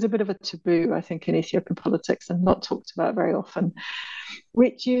something which is a bit of a taboo, I think, in Ethiopian politics and not talked about very often,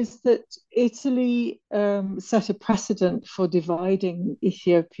 which is that Italy set a precedent for dividing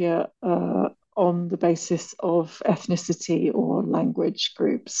Ethiopia on the basis of ethnicity or language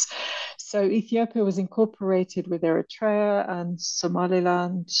groups. So Ethiopia was incorporated with Eritrea and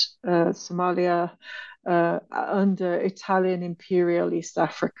Somaliland, Somalia, under Italian Imperial East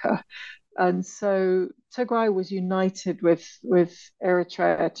Africa. And so Tigray was united with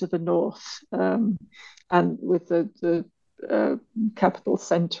Eritrea to the north, and with the capital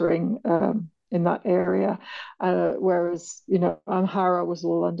centering in that area, whereas Amhara was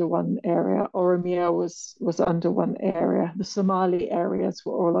all under one area, Oromia was under one area, the Somali areas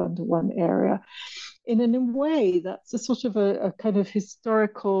were all under one area. In a way, that's a sort of a kind of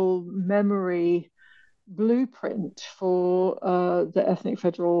historical memory blueprint for the ethnic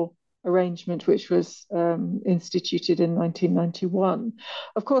federal arrangement, which was instituted in 1991.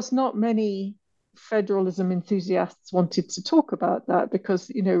 Of course, not many federalism enthusiasts wanted to talk about that because,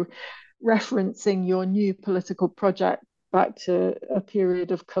 referencing your new political project back to a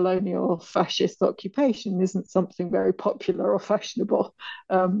period of colonial fascist occupation isn't something very popular or fashionable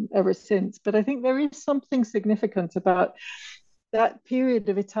ever since. But I think there is something significant about that period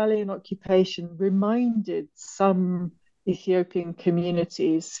of Italian occupation reminded some Ethiopian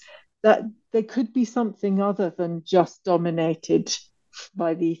communities that they could be something other than just dominated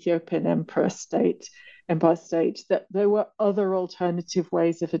by the Ethiopian empire state, that there were other alternative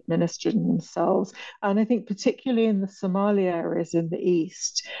ways of administering themselves. And I think particularly in the Somali areas in the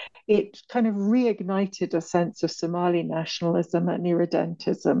east, it kind of reignited a sense of Somali nationalism and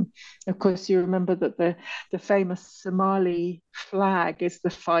irredentism. Of course, you remember that the famous Somali flag is the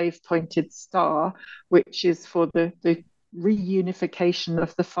 5-pointed star, which is for the reunification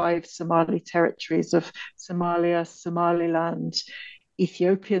of the 5 Somali territories of Somalia, Somaliland,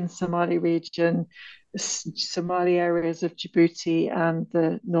 Ethiopian Somali region, Somali areas of Djibouti, and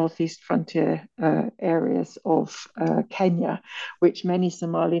the northeast frontier areas of Kenya, which many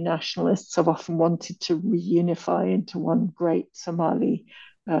Somali nationalists have often wanted to reunify into one great Somali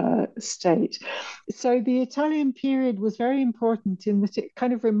state. So the Italian period was very important in that it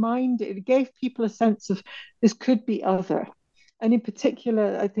kind of it gave people a sense of this could be other. And in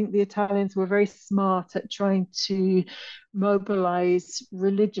particular, I think the Italians were very smart at trying to mobilize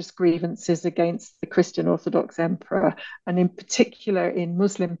religious grievances against the Christian Orthodox emperor, and in particular in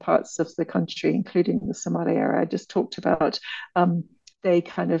Muslim parts of the country, including the Somali area I just talked about. They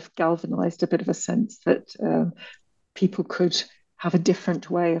kind of galvanized a bit of a sense that people could have a different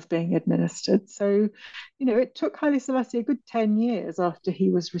way of being administered. So, it took Haile Selassie a good 10 years after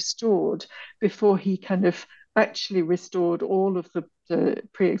he was restored before he kind of actually restored all of the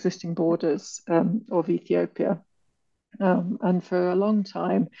pre-existing borders of Ethiopia. And for a long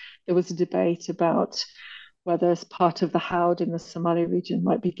time, there was a debate about whether part of the Haud in the Somali region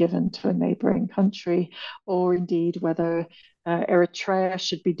might be given to a neighboring country, or indeed whether Eritrea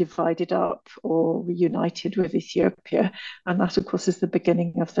should be divided up or reunited with Ethiopia. And that, of course, is the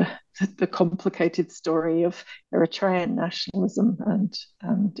beginning of the complicated story of Eritrean nationalism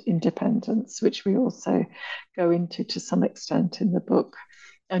and independence, which we also go into to some extent in the book,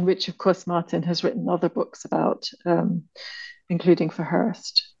 and which, of course, Martin has written other books about, including for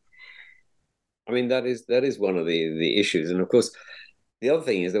Hearst. I mean, that is one of the issues. And of course, the other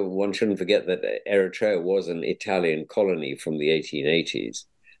thing is that one shouldn't forget that Eritrea was an Italian colony from the 1880s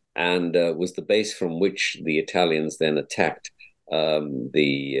and was the base from which the Italians then attacked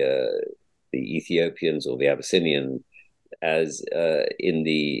the Ethiopians or the Abyssinian as in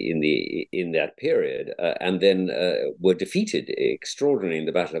that period, and then were defeated extraordinarily in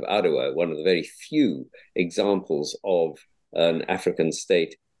the Battle of Adwa, one of the very few examples of an African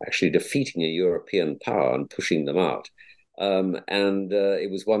state actually defeating a European power and pushing them out. And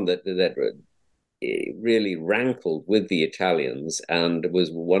it was one that really rankled with the Italians, and was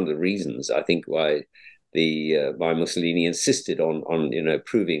one of the reasons, I think, why Mussolini insisted on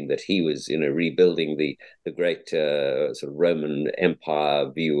proving that he was rebuilding the great sort of Roman Empire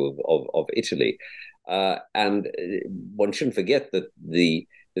view of Italy. And one shouldn't forget that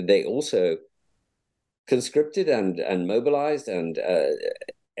they also conscripted and mobilized and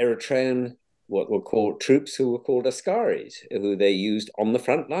Eritrean what were called troops who were called askaris, who they used on the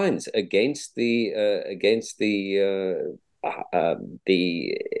front lines against the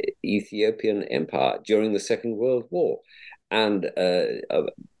Ethiopian Empire during the Second World War, and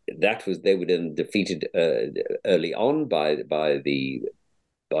they were then defeated early on by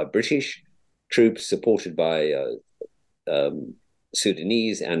British troops supported by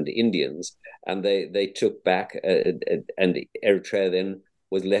Sudanese and Indians, and they took back, and Eritrea then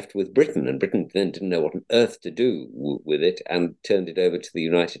was left with Britain, and Britain then didn't know what on earth to do with it, and turned it over to the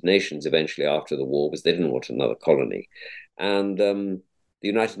United Nations eventually after the war, because they didn't want another colony. And the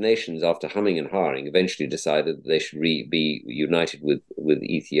United Nations, after humming and hawing, eventually decided that they should be united with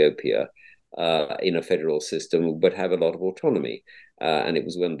Ethiopia in a federal system, but have a lot of autonomy. And it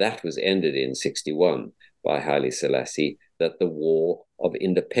was when that was ended in 1961 by Haile Selassie that the war of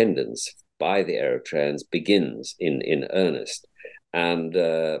independence by the Eritreans begins in earnest. And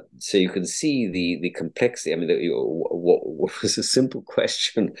so you can see the complexity. I mean, what was a simple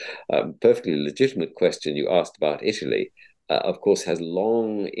question, perfectly legitimate question you asked about Italy, of course, has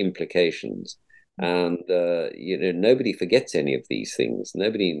long implications. And nobody forgets any of these things.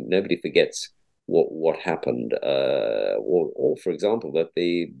 Nobody forgets what happened, or for example, that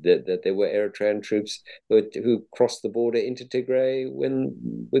there were Eritrean troops who crossed the border into Tigray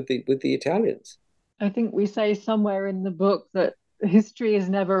with the Italians. I think we say somewhere in the book that history is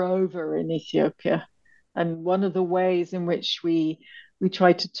never over in Ethiopia, and one of the ways in which we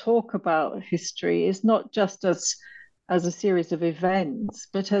try to talk about history is not just as a series of events,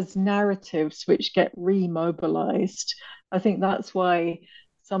 but as narratives which get remobilized. I think that's why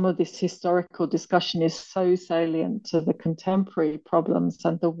some of this historical discussion is so salient to the contemporary problems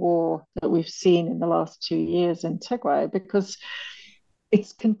and the war that we've seen in the last 2 years in Tigray, because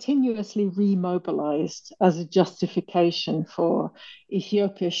it's continuously remobilized as a justification for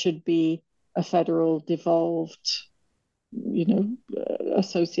Ethiopia should be a federal devolved,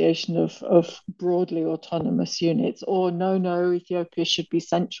 association of broadly autonomous units, or no, Ethiopia should be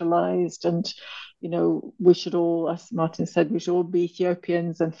centralized, and we should all, as Martin said, we should all be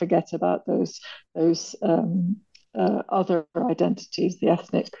Ethiopians and forget about those other identities, the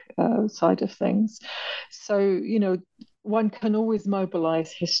ethnic side of things. So one can always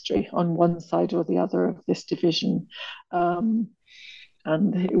mobilize history on one side or the other of this division, and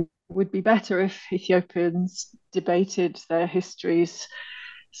it would be better if Ethiopians debated their histories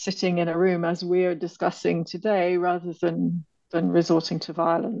sitting in a room as we are discussing today, rather than resorting to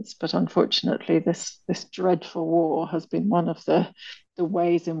violence. But unfortunately, this dreadful war has been one of the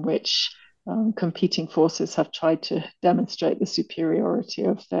ways in which competing forces have tried to demonstrate the superiority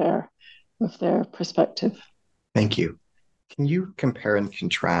of their perspective. Thank you. Can you compare and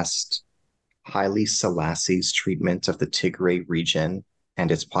contrast Haile Selassie's treatment of the Tigray region and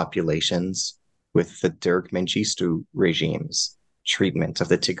its populations with the Derg Mengistu regime's treatment of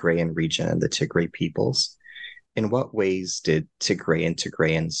the Tigrayan region and the Tigray peoples? In what ways did Tigray and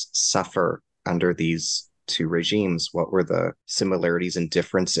Tigrayans suffer under these two regimes? What were the similarities and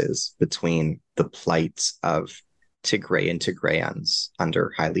differences between the plight of Tigray and Tigrayans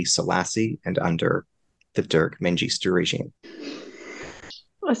under Haile Selassie and under the Derg Mengistu regime?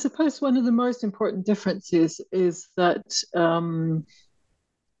 I suppose one of the most important differences is that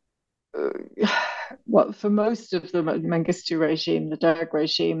for most of the Mengistu regime, the Derg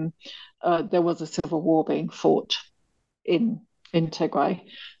regime, there was a civil war being fought in Tigray.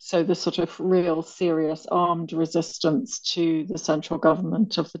 So the sort of real serious armed resistance to the central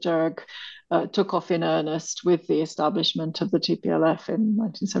government of the Derg took off in earnest with the establishment of the TPLF in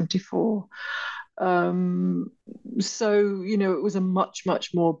 1974. So, it was a much,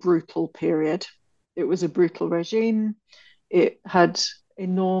 much more brutal period. It was a brutal regime. It had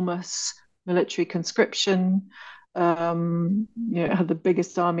enormous military conscription. It had the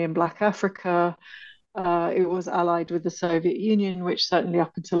biggest army in Black Africa. It was allied with the Soviet Union, which certainly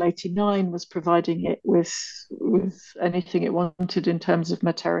up until 1989 was providing it with anything it wanted in terms of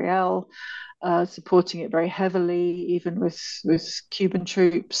materiel, supporting it very heavily, even with Cuban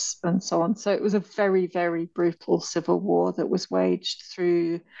troops and so on. So it was a very, very brutal civil war that was waged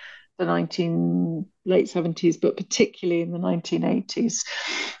through the late 70s, but particularly in the 1980s.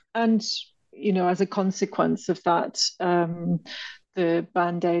 And, as a consequence of that, the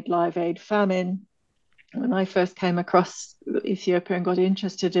Band-Aid, Live Aid famine, when I first came across Ethiopia and got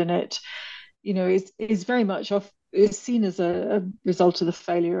interested in it, is very much is seen as a result of the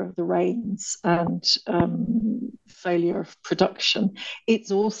failure of the rains and failure of production.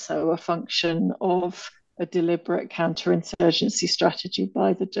 It's also a function of a deliberate counterinsurgency strategy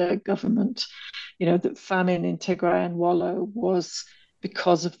by the Derg government. The famine in Tigray and Wollo was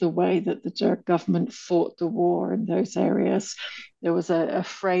because of the way that the Derg government fought the war in those areas. There was a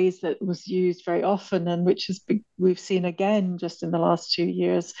phrase that was used very often, and which we've seen again just in the last 2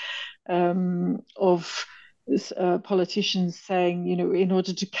 years, of politicians saying, in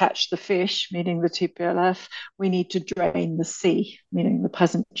order to catch the fish, meaning the TPLF, we need to drain the sea, meaning the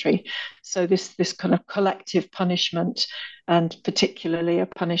peasantry. So this kind of collective punishment, and particularly a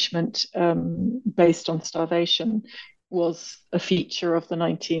punishment based on starvation, was a feature of the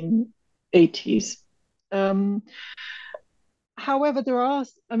 1980s. However, there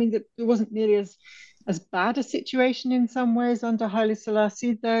wasn't nearly as bad a situation in some ways under Haile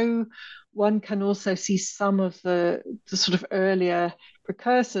Selassie, though one can also see some of the sort of earlier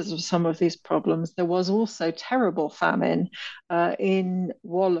precursors of some of these problems. There was also terrible famine in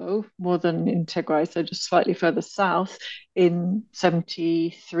Wollo, more than in Tigray, so just slightly further south, in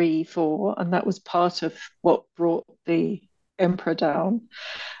 73-4, and that was part of what brought the emperor down,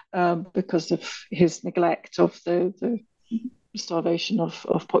 because of his neglect of the starvation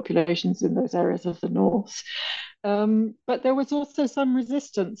of populations in those areas of the north. But there was also some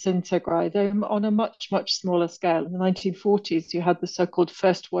resistance in Tigray, though on a much, much smaller scale. In the 1940s, you had the so-called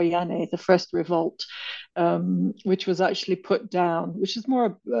First Wayane, the first revolt, which was actually put down, which is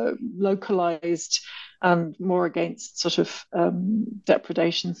more localized and more against sort of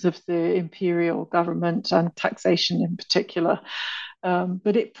depredations of the imperial government and taxation in particular.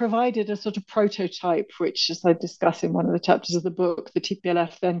 But it provided a sort of prototype, which, as I discuss in one of the chapters of the book, the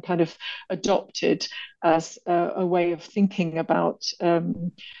TPLF then kind of adopted as a way of thinking about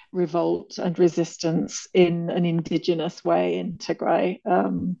revolt and resistance in an indigenous way in Tigray.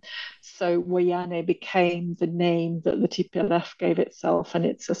 So Wayane became the name that the TPLF gave itself, and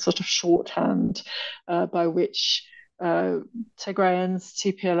it's a sort of shorthand by which Tigrayans,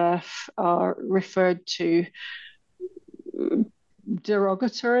 TPLF, are referred to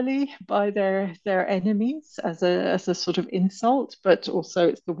derogatorily by their enemies as a sort of insult, but also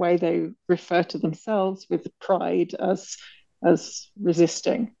it's the way they refer to themselves with pride as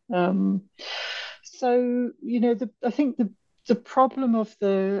resisting. So I think the problem of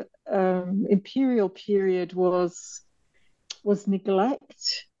the imperial period was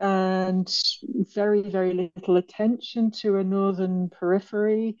neglect and very, very little attention to a northern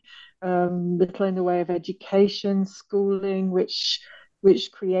periphery, little in the way of education, schooling, which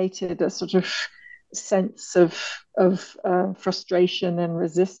created a sort of sense of frustration and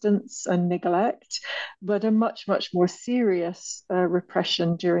resistance and neglect, but a much, much more serious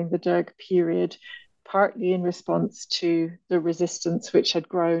repression during the Derg period, partly in response to the resistance which had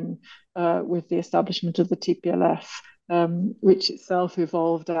grown with the establishment of the TPLF. Which itself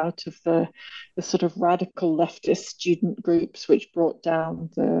evolved out of the sort of radical leftist student groups which brought down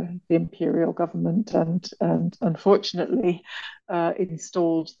the imperial government and unfortunately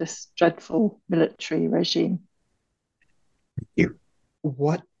installed this dreadful military regime.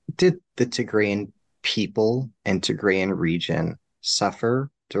 What did the Tigrayan people and Tigrayan region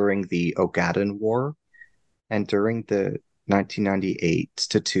suffer during the Ogaden War and during the 1998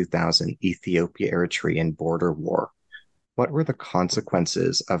 to 2000 Ethiopia-Eritrean border war? What were the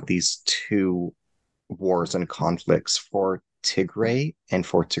consequences of these two wars and conflicts for Tigray and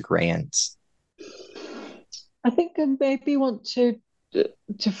for Tigrayans? I think I maybe want to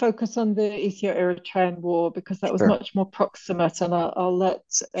focus on the Ethio-Eritrean War because that was much more proximate, and I'll let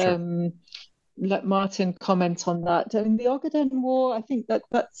Martin comment on that. I mean, the Ogaden War, I think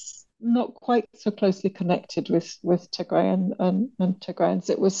that's not quite so closely connected with Tigray and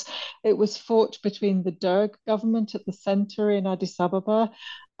Tigrayans. It was fought between the Derg government at the center in Addis Ababa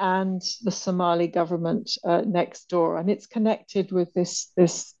and the Somali government next door, and it's connected with this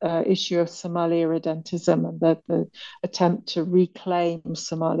issue of Somali irredentism and the attempt to reclaim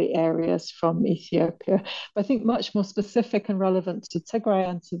Somali areas from Ethiopia. But I think much more specific and relevant to Tigray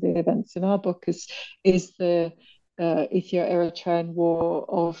and to the events in our book is the Ethio-Eritrean War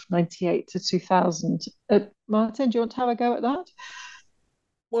of 98 to 2000. Martin, do you want to have a go at that?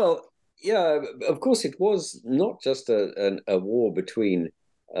 Well, yeah, of course, it was not just a war between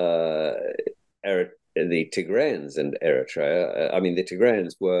the Tigrayans and Eritrea. I mean, the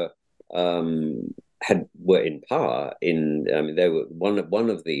Tigrayans were in power they were one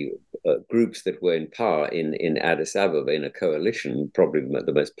of the groups that were in power in Addis Ababa in a coalition, probably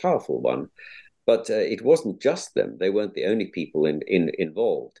the most powerful one. But it wasn't just them; they weren't the only people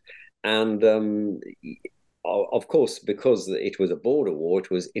involved, and of course, because it was a border war, it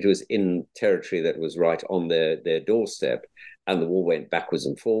was in territory that was right on their doorstep, and the war went backwards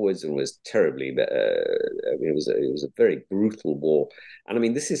and forwards and was terribly. It was a very brutal war, and I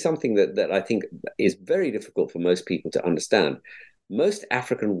mean, this is something that I think is very difficult for most people to understand. most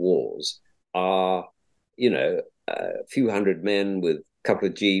African wars are, a few hundred men with a couple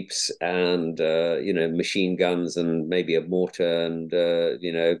of jeeps and machine guns and maybe a mortar and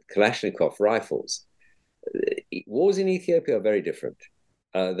Kalashnikov rifles. Wars in Ethiopia are very different.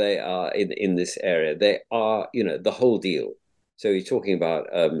 They are in this area. They are, the whole deal. So you're talking about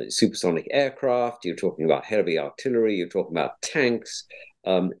supersonic aircraft. You're talking about heavy artillery. You're talking about tanks.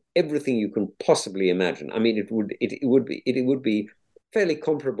 Everything you can possibly imagine. I mean, it would be fairly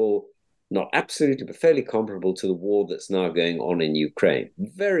comparable, not absolutely, but fairly comparable to the war that's now going on in Ukraine.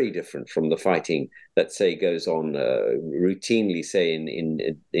 Very different from the fighting that, say, goes on routinely, say,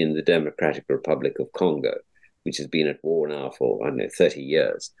 in the Democratic Republic of Congo, which has been at war now for, I don't know, 30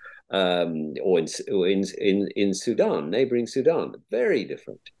 years, or in Sudan, neighboring Sudan. Very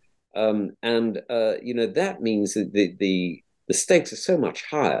different. That means that the stakes are so much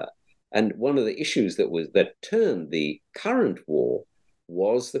higher. And one of the issues that turned the current war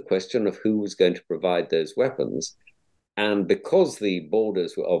was the question of who was going to provide those weapons. And because the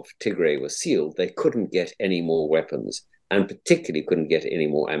borders of Tigray were sealed, they couldn't get any more weapons, and particularly couldn't get any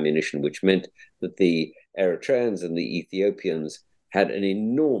more ammunition, which meant that the Eritreans and the Ethiopians had an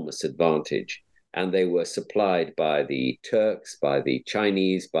enormous advantage. And they were supplied by the Turks, by the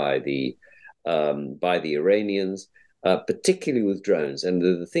Chinese, by the Iranians, particularly with drones. And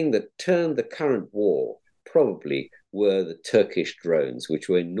the thing that turned the current war probably were the Turkish drones, which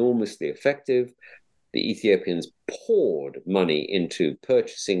were enormously effective. The Ethiopians poured money into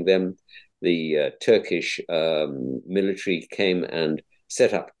purchasing them. The Turkish military came and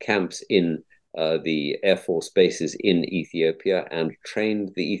set up camps in the Air Force bases in Ethiopia and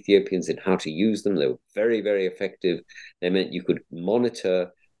trained the Ethiopians in how to use them. They were very, very effective. They meant you could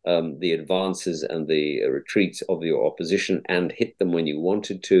monitor the advances and the retreats of your opposition and hit them when you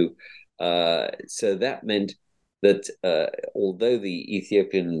wanted to. So that meant that although the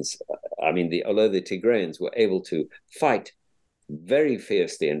Tigrayans were able to fight very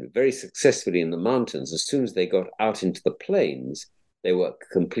fiercely and very successfully in the mountains, as soon as they got out into the plains, they were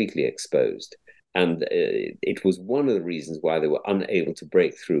completely exposed. And it was one of the reasons why they were unable to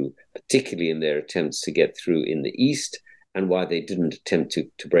break through, particularly in their attempts to get through in the east, and why they didn't attempt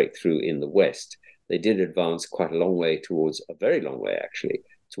to break through in the west. They did advance quite a long way a very long way actually,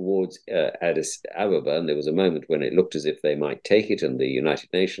 towards Addis Ababa, and there was a moment when it looked as if they might take it, and the United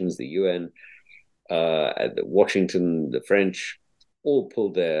Nations, the UN, Washington, the French, all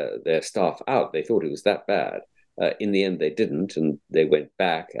pulled their staff out. They thought it was that bad. In the end, they didn't, and they went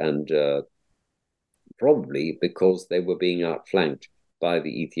back, and probably because they were being outflanked by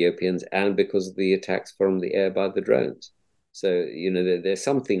the Ethiopians and because of the attacks from the air by the drones. So, there's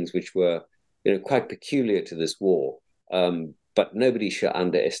some things which were, quite peculiar to this war. But nobody should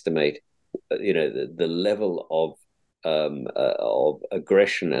underestimate, the level of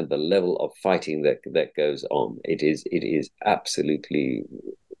aggression and the level of fighting that goes on. It is absolutely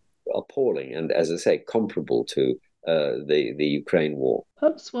appalling, and as I say, comparable to the Ukraine war.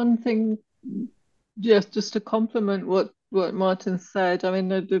 Perhaps one thing, just to complement what Martin said. I mean,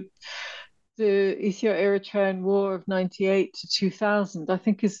 the Ethio-Eritrean War of 98 to 2000, I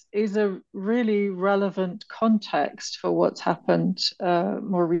think, is a really relevant context for what's happened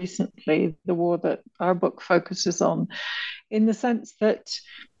more recently, the war that our book focuses on, in the sense that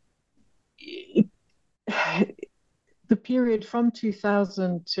the period from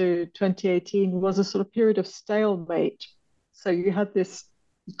 2000 to 2018 was a sort of period of stalemate. So you had this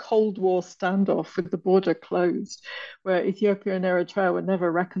Cold War standoff with the border closed, where Ethiopia and Eritrea were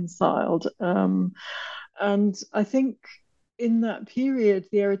never reconciled. And I think in that period,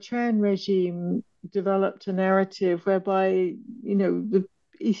 the Eritrean regime developed a narrative whereby, the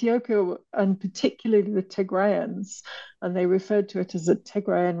Ethiopia, and particularly the Tigrayans, and they referred to it as a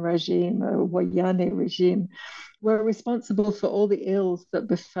Tigrayan regime, a Wayane regime, were responsible for all the ills that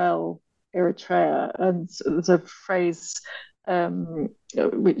befell Eritrea. And so there's a phrase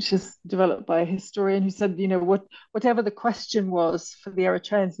which is developed by a historian who said, whatever the question was for the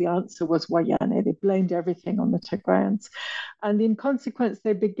Eritreans, the answer was Wayane. They blamed everything on the Tigrayans. And in consequence,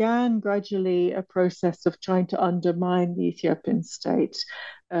 they began gradually a process of trying to undermine the Ethiopian state.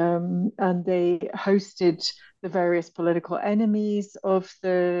 And they hosted the various political enemies of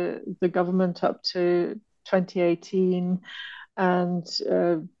the government up to 2018. And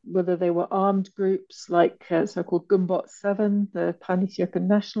whether they were armed groups like so-called Gumbot 7, the Pan-Ethiopian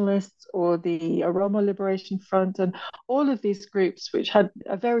Nationalists, or the Oromo Liberation Front, and all of these groups which had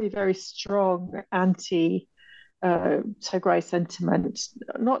a very, very strong anti-Tigray sentiment,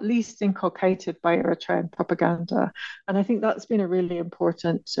 not least inculcated by Eritrean propaganda. And I think that's been a really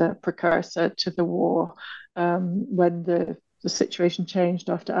important precursor to the war, when the the situation changed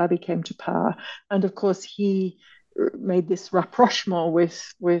after Abiy came to power. And of course, he made this rapprochement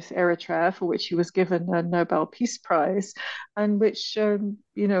with Eritrea, for which he was given a Nobel Peace Prize, and which,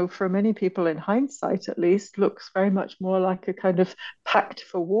 for many people in hindsight at least, looks very much more like a kind of pact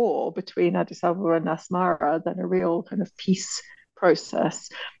for war between Addis Ababa and Asmara than a real kind of peace process.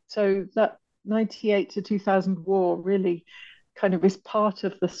 So that 98 to 2000 war really kind of is part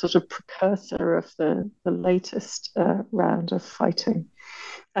of the sort of precursor of the latest round of fighting.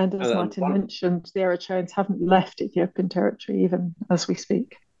 And as Martin mentioned, the Eritreans haven't left Ethiopian territory even as we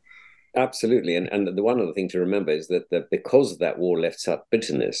speak. Absolutely. And the one other thing to remember is that because that war left such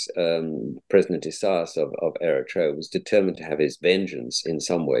bitterness, President Isaias of Eritrea was determined to have his vengeance in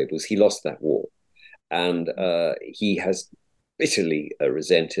some way, because he lost that war. And he has bitterly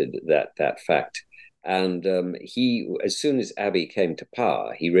resented that fact. And he, as soon as Abiy came to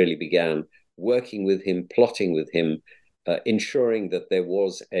power, he really began working with him, plotting with him, ensuring that there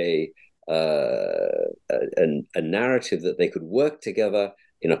was a narrative that they could work together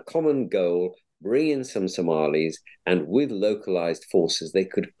in a common goal, bring in some Somalis, and with localized forces, they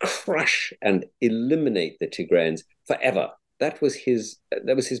could crush and eliminate the Tigrayans forever. That was his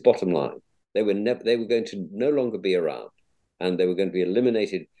bottom line. They were going to no longer be around, and they were going to be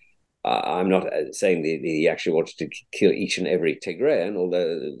eliminated. I'm not saying he actually wanted to kill each and every Tigrayan,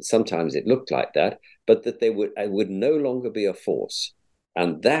 although sometimes it looked like that, but that they would no longer be a force,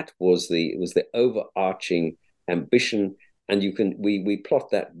 and that was the overarching ambition. And we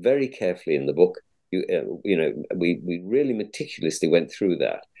plot that very carefully in the book. We really meticulously went through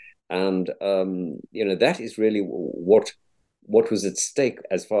that, and that is really what was at stake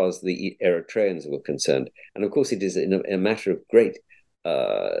as far as the Eritreans were concerned. And of course, it is a matter of great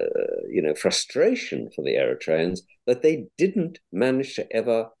frustration for the Eritreans that they didn't manage to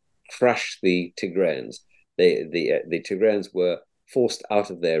ever crush the Tigrayans. The Tigrayans were forced out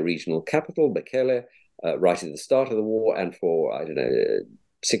of their regional capital, Mekelle, right at the start of the war, and for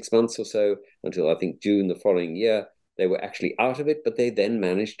 6 months or so, until I think June the following year, they were actually out of it. But they then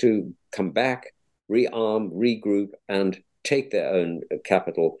managed to come back, rearm, regroup, and take their own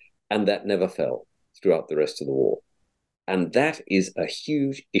capital, and that never fell throughout the rest of the war. And that is a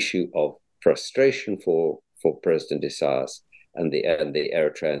huge issue of frustration for President Isaias and the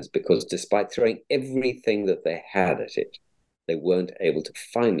Eritreans, because despite throwing everything that they had at it, they weren't able to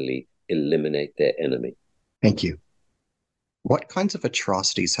finally eliminate their enemy. Thank you. What kinds of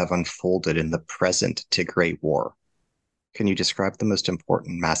atrocities have unfolded in the present Tigray war? Can you describe the most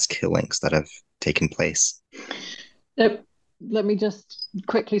important mass killings that have taken place? Let me just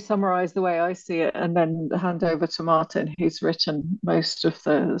quickly summarize the way I see it and then hand over to Martin, who's written most of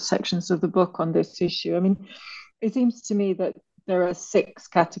the sections of the book on this issue. I mean, it seems to me that there are 6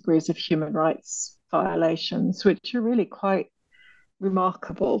 categories of human rights violations, which are really quite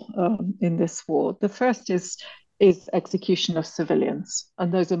remarkable in this war. The first is execution of civilians,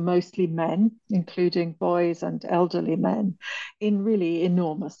 and those are mostly men, including boys and elderly men, in really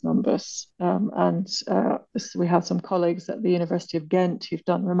enormous numbers. We have some colleagues at the University of Ghent who've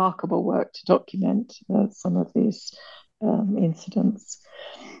done remarkable work to document some of these incidents.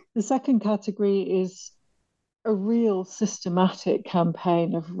 The second category is a real systematic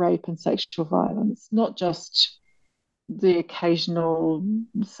campaign of rape and sexual violence, not just the occasional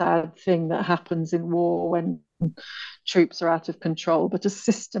sad thing that happens in war when troops are out of control, but a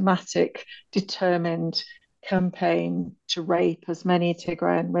systematic, determined campaign to rape as many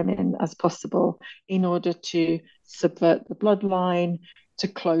Tigrayan women as possible in order to subvert the bloodline, to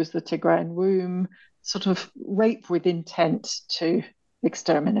close the Tigrayan womb, sort of rape with intent to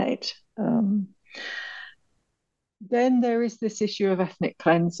exterminate. Then there is this issue of ethnic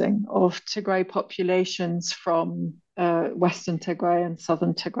cleansing of Tigray populations from Western Tigray and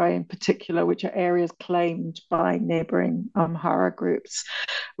Southern Tigray in particular, which are areas claimed by neighboring Amhara groups,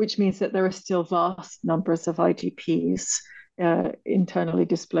 which means that there are still vast numbers of IDPs, internally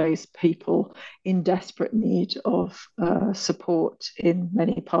displaced people, in desperate need of support in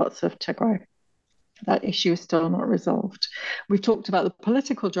many parts of Tigray. That issue is still not resolved. We've talked about the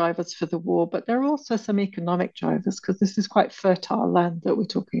political drivers for the war, but there are also some economic drivers, because this is quite fertile land that we're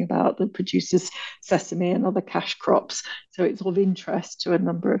talking about that produces sesame and other cash crops. So it's of interest to a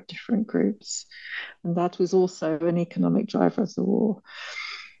number of different groups. And that was also an economic driver of the war.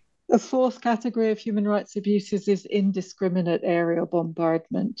 The fourth category of human rights abuses is indiscriminate aerial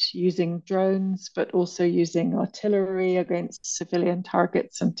bombardment, using drones, but also using artillery against civilian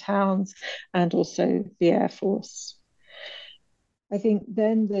targets and towns, and also the Air Force. I think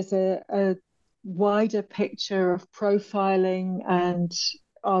then there's a wider picture of profiling and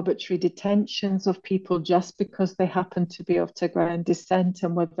arbitrary detentions of people just because they happened to be of Tigrayan descent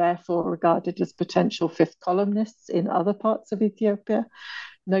and were therefore regarded as potential fifth columnists in other parts of Ethiopia.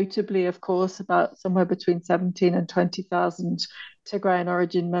 Notably, of course, about somewhere between 17 and 20,000 Tigrayan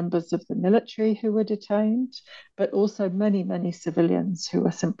origin members of the military who were detained, but also many, many civilians who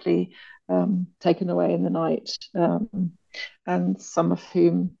were simply taken away in the night, and some of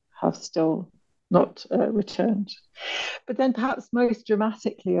whom have still not returned. But then perhaps most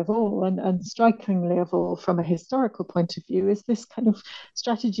dramatically of all, and strikingly of all from a historical point of view, is this kind of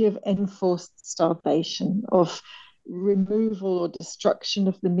strategy of enforced starvation, of removal or destruction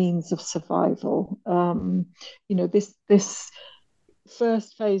of the means of survival. This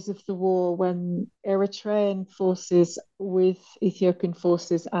first phase of the war, when Eritrean forces with Ethiopian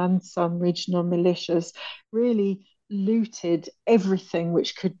forces and some regional militias really looted everything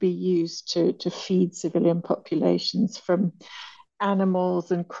which could be used to feed civilian populations, from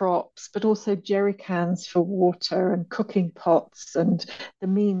animals and crops, but also jerry cans for water and cooking pots and the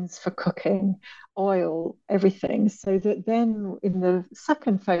means for cooking, oil, everything. So that then in the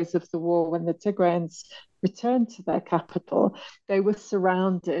second phase of the war, when the Tigrayans returned to their capital, they were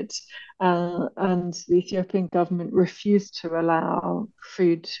surrounded, and the Ethiopian government refused to allow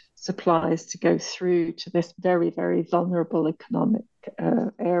food supplies to go through to this very, very vulnerable economic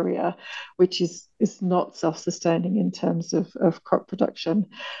area, which is not self-sustaining in terms of crop production,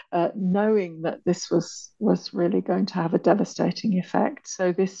 knowing that this was really going to have a devastating effect.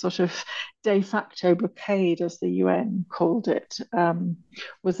 So this sort of de facto blockade, as the UN called it,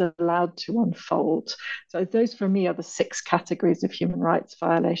 was allowed to unfold. So those for me are the 6 categories of human rights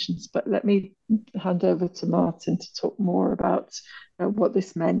violations. But let me hand over to Martin to talk more about what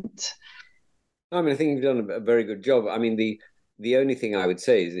this meant. I mean, I think you've done a very good job. I mean, the only thing I would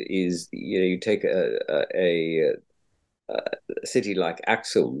say is you take a city like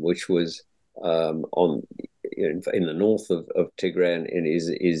Aksum, which was on in the north of Tigray, and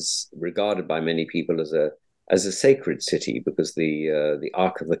is regarded by many people as a sacred city, because the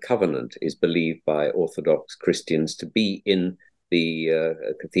Ark of the Covenant is believed by Orthodox Christians to be in the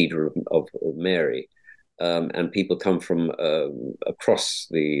Cathedral of Mary. And people come from across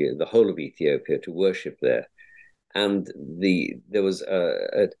the whole of Ethiopia to worship there. And there was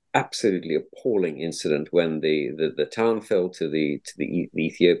an absolutely appalling incident when the town fell to the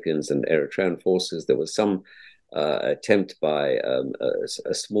Ethiopians and Eritrean forces. There was some attempt by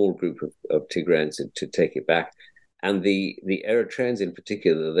a small group of Tigrayans to take it back, and the Eritreans in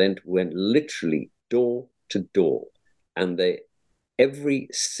particular then went literally door to door, and every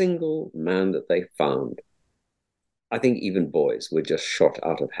single man that they found, I think even boys, were just shot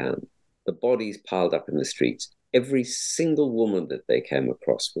out of hand. The bodies piled up in the streets. Every single woman that they came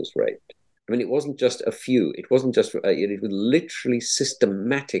across was raped. I mean, it wasn't just a few. It wasn't just, it was literally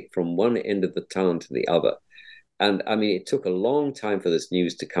systematic from one end of the town to the other. And I mean, it took a long time for this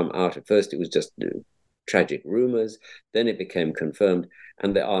news to come out. At first, it was just tragic rumors. Then it became confirmed.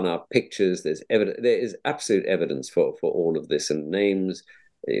 And there are now pictures. There is absolute evidence for all of this, and names.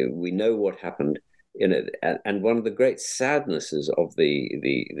 We know what happened. And one of the great sadnesses of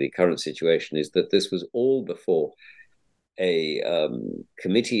the current situation is that this was all before a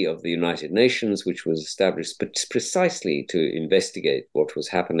committee of the United Nations, which was established precisely to investigate what was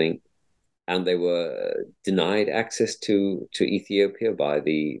happening, and they were denied access to Ethiopia by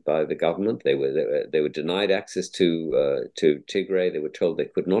the government. They were denied access to Tigray. They were told they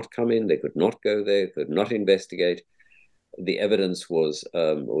could not come in, they could not go there, could not investigate. The evidence was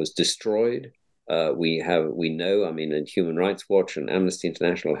destroyed. We know, I mean, and Human Rights Watch and Amnesty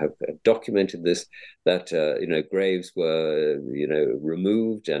International have documented this, that graves were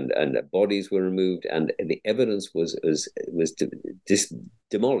removed and bodies were removed, and the evidence was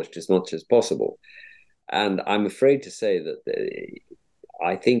demolished as much as possible. And I'm afraid to say that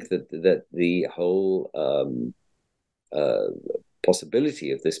I think that the whole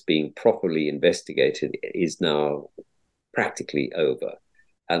possibility of this being properly investigated is now practically over.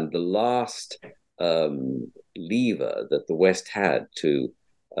 And the last lever that the West had to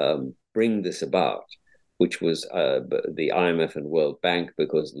bring this about, which was the IMF and World Bank,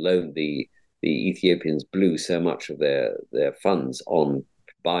 because the Ethiopians blew so much of their funds on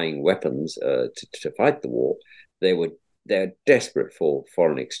buying weapons to fight the war. They're desperate for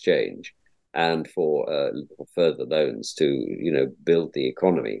foreign exchange and for further loans to build the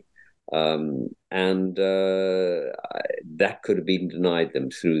economy. And that could have been denied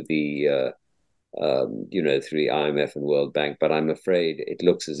them through the through the IMF and World Bank, but I'm afraid it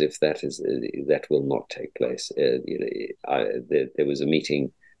looks as if that will not take place. There was a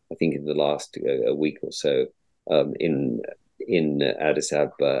meeting, I think, in the last week or so in in Addis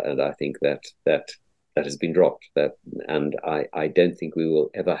Ababa, and I think that has been dropped. And I don't think we will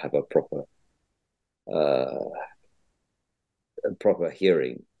ever have a proper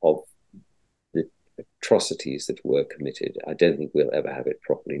hearing of the atrocities that were committed. I don't think we'll ever have it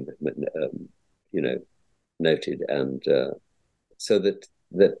properly, noted, and so that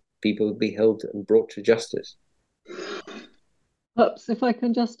people will be held and brought to justice. Perhaps if I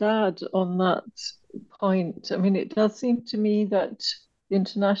can just add on that point, I mean, it does seem to me that the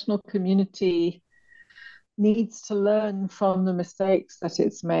international community needs to learn from the mistakes that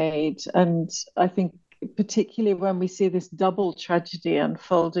it's made. And I think particularly when we see this double tragedy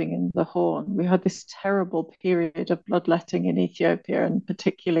unfolding in the Horn, we had this terrible period of bloodletting in Ethiopia and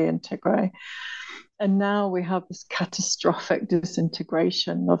particularly in Tigray. And now we have this catastrophic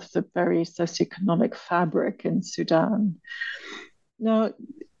disintegration of the very socioeconomic fabric in Sudan. Now,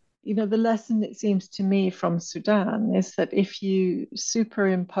 the lesson, it seems to me, from Sudan is that if you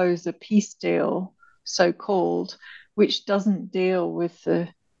superimpose a peace deal, so-called, which doesn't deal with the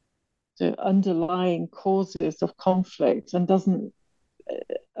underlying causes of conflict and doesn't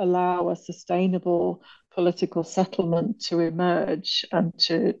allow a sustainable political settlement to emerge and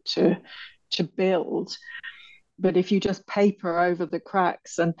to build. But if you just paper over the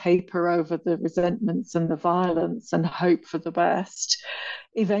cracks and paper over the resentments and the violence and hope for the best,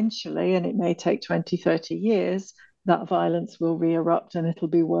 eventually, and it may take 20, 30 years, that violence will re-erupt and it'll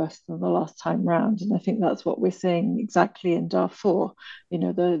be worse than the last time round. And I think that's what we're seeing exactly in Darfur.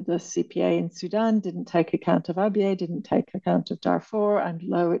 The CPA in Sudan didn't take account of Abyei, didn't take account of Darfur, and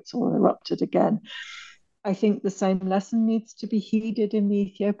lo, it's all erupted again. I think the same lesson needs to be heeded in the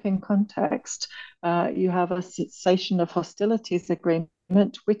Ethiopian context. You have a cessation of hostilities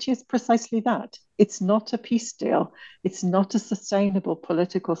agreement, which is precisely that. It's not a peace deal. It's not a sustainable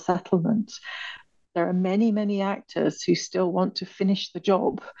political settlement. There are many, many actors who still want to finish the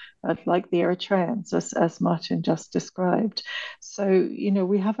job, like the Eritreans, as Martin just described. So,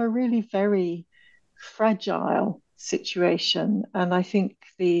 we have a really very fragile situation. And I think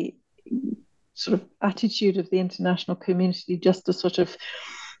the sort of attitude of the international community just to sort of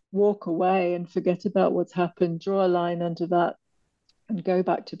walk away and forget about what's happened, draw a line under that, and go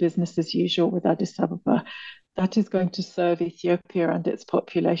back to business as usual with Addis Ababa, that is going to serve Ethiopia and its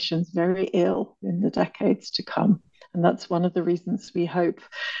populations very ill in the decades to come. And that's one of the reasons we hope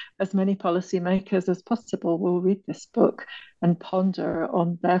as many policymakers as possible will read this book and ponder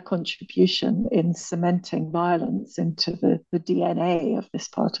on their contribution in cementing violence into the DNA of this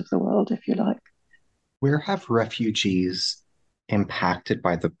part of the world, if you like. Where have refugees impacted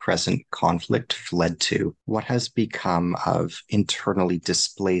by the present conflict fled to? What has become of internally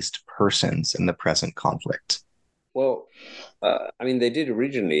displaced persons in the present conflict? Well, they did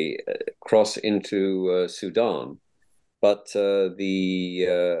originally cross into Sudan, but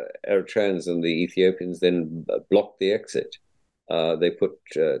the Eritreans and the Ethiopians then blocked the exit. They put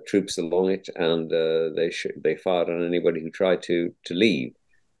troops along it, and they fired on anybody who tried to leave.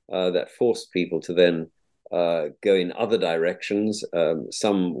 That forced people to then go in other directions.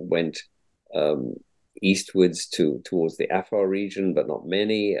 Some went eastwards towards the Afar region, but not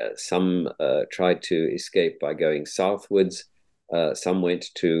many. Some tried to escape by going southwards. Some went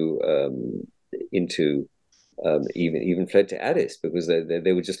into even fled to Addis because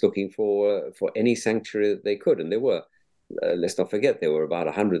they were just looking for any sanctuary that they could. And there were, let's not forget, there were about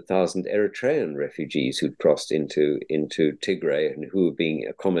 100,000 Eritrean refugees who'd crossed into Tigray and who were being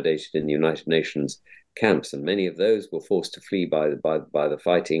accommodated in the United Nations camps, and many of those were forced to flee by the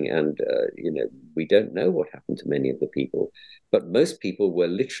fighting. And we don't know what happened to many of the people, but most people were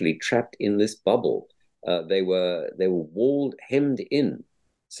literally trapped in this bubble. They were walled, hemmed in.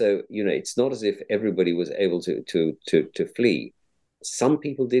 So it's not as if everybody was able to flee. Some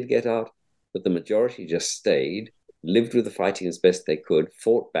people did get out, but the majority just stayed, lived with the fighting as best they could,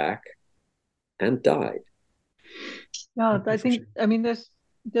 fought back, and died. Yeah, I think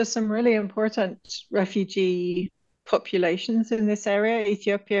there's some really important refugee populations in this area.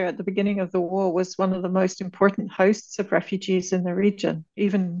 Ethiopia at the beginning of the war was one of the most important hosts of refugees in the region,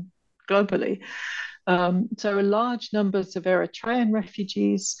 even globally. So large numbers of Eritrean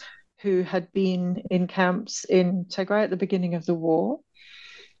refugees who had been in camps in Tigray at the beginning of the war.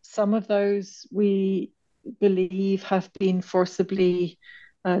 Some of those we believe have been forcibly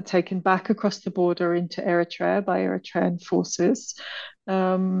taken back across the border into Eritrea by Eritrean forces.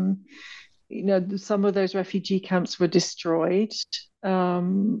 Some of those refugee camps were destroyed.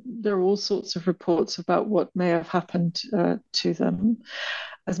 There are all sorts of reports about what may have happened to them.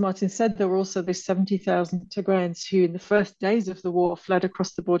 As Martin said, there were also these 70,000 Tigrayans who, in the first days of the war, fled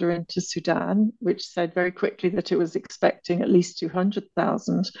across the border into Sudan, which said very quickly that it was expecting at least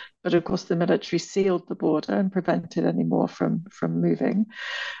 200,000. But of course, the military sealed the border and prevented any more from moving.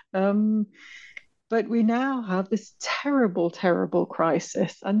 But we now have this terrible, terrible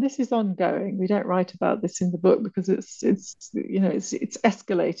crisis, and this is ongoing. We don't write about this in the book because it's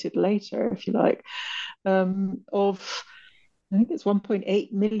escalated later, if you like, of I think it's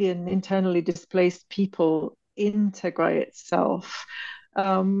 1.8 million internally displaced people in Tigray itself.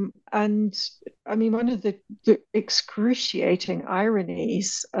 And I mean, one of the excruciating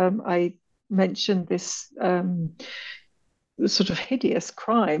ironies, I mentioned this sort of hideous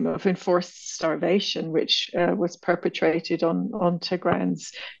crime of enforced starvation, which was perpetrated on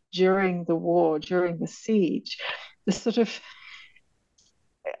Tigrayans during the war, during the siege. The sort of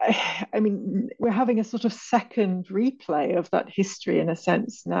I mean, we're having a sort of second replay of that history in a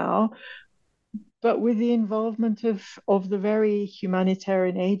sense now, but with the involvement of the very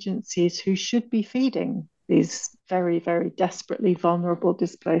humanitarian agencies who should be feeding these very, very desperately vulnerable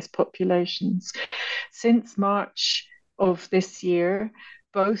displaced populations. Since March of this year,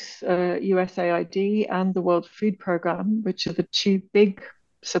 both USAID and the World Food Programme, which are the two big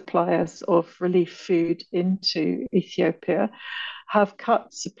suppliers of relief food into Ethiopia, have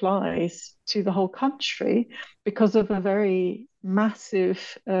cut supplies to the whole country because of a very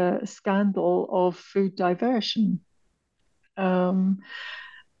massive scandal of food diversion. And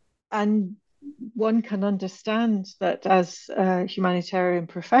one can understand that as humanitarian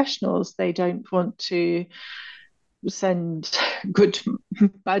professionals, they don't want to send bad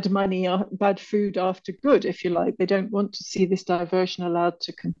food after good, if you like. They don't want to see this diversion allowed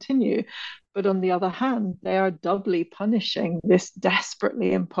to continue. But on the other hand, they are doubly punishing this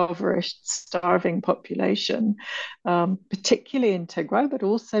desperately impoverished, starving population, particularly in Tigray, but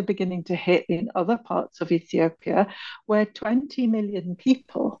also beginning to hit in other parts of Ethiopia, where 20 million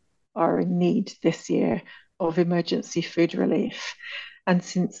people are in need this year of emergency food relief. And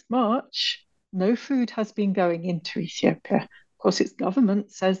since March, no food has been going into Ethiopia. Of course, its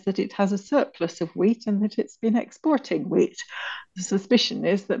government says that it has a surplus of wheat and that it's been exporting wheat. The suspicion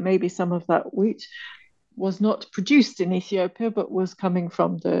is that maybe some of that wheat was not produced in Ethiopia, but was coming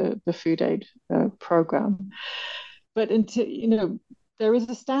from the food aid program. But there is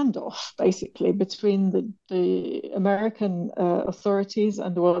a standoff basically between the American authorities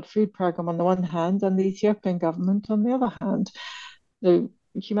and the World Food Programme on the one hand, and the Ethiopian government on the other hand. The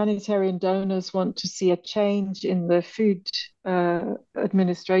humanitarian donors want to see a change in the food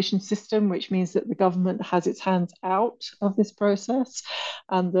administration system, which means that the government has its hands out of this process,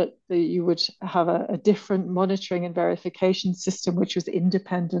 and that you would have a different monitoring and verification system which was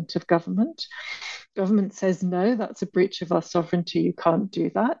independent of government. Government says, no, that's a breach of our sovereignty, you can't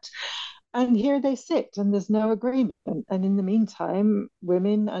do that. And here they sit, and there's no agreement. And in the meantime,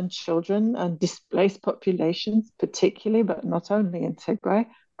 women and children and displaced populations, particularly, but not only in Tigray,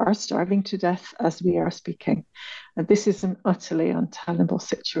 are starving to death as we are speaking. And this is an utterly untenable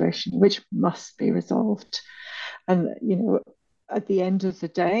situation, which must be resolved. And, at the end of the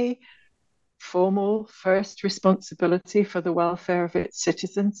day, formal first responsibility for the welfare of its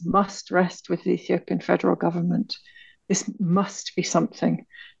citizens must rest with the Ethiopian federal government. This must be something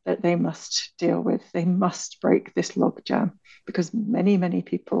that they must deal with. They must break this logjam because many, many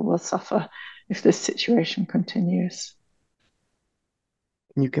people will suffer if this situation continues.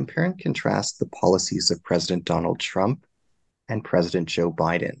 Can you compare and contrast the policies of President Donald Trump and President Joe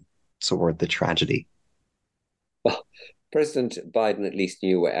Biden toward the tragedy? Well, President Biden at least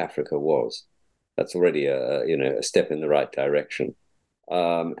knew where Africa was. That's already a step in the right direction,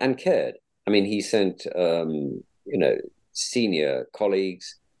 and cared. I mean, he sent senior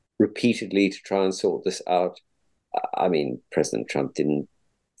colleagues repeatedly to try and sort this out. I mean, President Trump didn't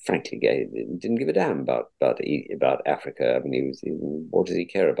give a damn about Africa. I mean, what does he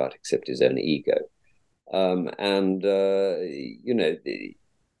care about except his own ego? I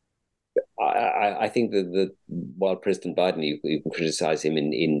think that while President Biden, you can criticize him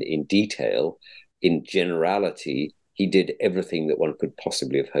in detail, in generality, he did everything that one could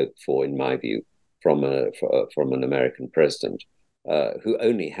possibly have hoped for, in my view, from an American president who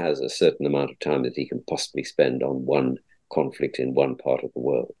only has a certain amount of time that he can possibly spend on one conflict in one part of the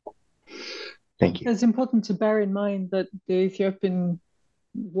world. Thank you. It's important to bear in mind that the Ethiopian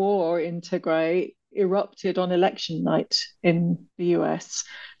war in Tigray erupted on election night in the US.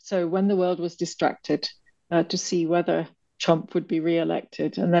 So when the world was distracted to see whether Trump would be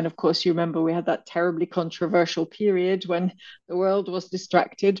re-elected. And then, of course, you remember we had that terribly controversial period when the world was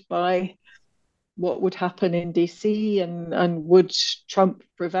distracted by what would happen in DC, and would Trump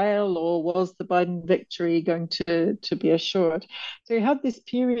prevail, or was the Biden victory going to be assured? So we had this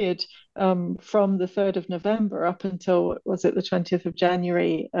period from the 3rd of November up until, was it the 20th of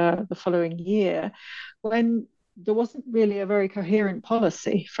January the following year, when there wasn't really a very coherent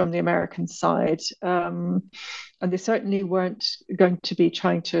policy from the American side. And they certainly weren't going to be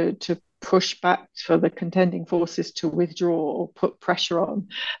trying to push back for the contending forces to withdraw or put pressure on.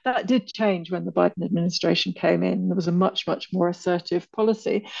 That did change when the Biden administration came in. There was a much, much more assertive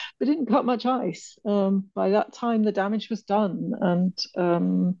policy, but didn't cut much ice. By that time, the damage was done. And,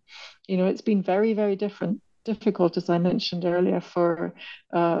 it's been very, very difficult, as I mentioned earlier, for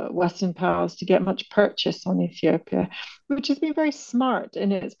Western powers to get much purchase on Ethiopia, which has been very smart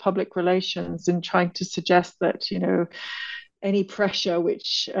in its public relations in trying to suggest that, any pressure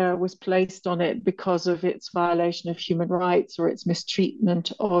which was placed on it because of its violation of human rights or its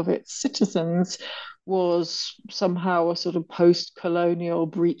mistreatment of its citizens was somehow a sort of post-colonial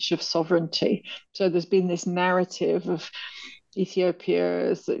breach of sovereignty. So there's been this narrative of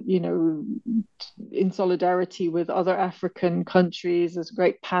Ethiopia, in solidarity with other African countries as a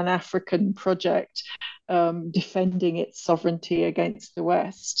great Pan-African project, defending its sovereignty against the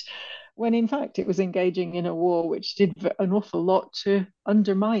West, when in fact it was engaging in a war which did an awful lot to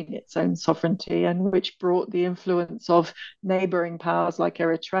undermine its own sovereignty, and which brought the influence of neighboring powers like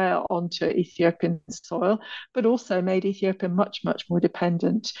Eritrea onto Ethiopian soil, but also made Ethiopia much, much more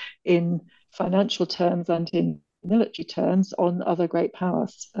dependent in financial terms and in military terms on other great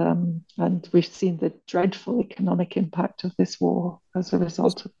powers. And we've seen the dreadful economic impact of this war as a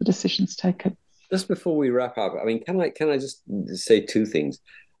result of the decisions taken. Just before we wrap up, I mean, can I just say two things?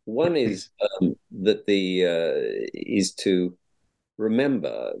 One is that is to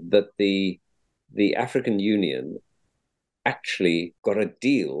remember that the African Union actually got a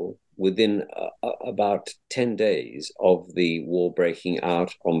deal within about 10 days of the war breaking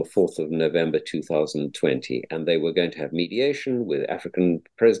out on the 4th of November 2020. And they were going to have mediation with African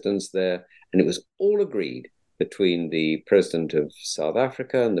presidents there. And it was all agreed between the president of South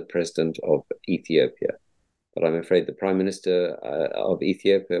Africa and the president of Ethiopia. But I'm afraid the Prime Minister of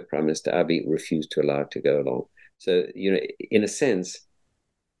Ethiopia, Prime Minister Abiy, refused to allow it to go along. So, in a sense,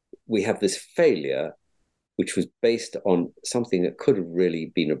 we have this failure which was based on something that could have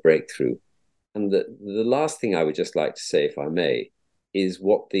really been a breakthrough. And the last thing I would just like to say, if I may, is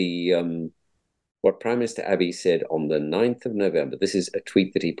what Prime Minister Abiy said on the 9th of November. This is a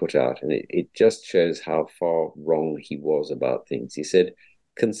tweet that he put out, and it just shows how far wrong he was about things. He said,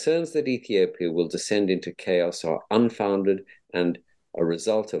 "Concerns that Ethiopia will descend into chaos are unfounded and a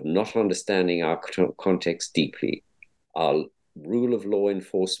result of not understanding our context deeply. Our rule of law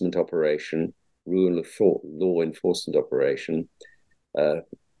enforcement operation,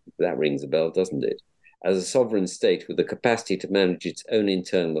 that rings a bell, doesn't it? As a sovereign state with the capacity to manage its own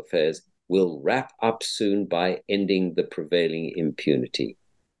internal affairs, will wrap up soon by ending the prevailing impunity."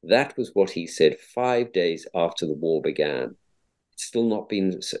 That was what he said 5 days after the war began. It's still not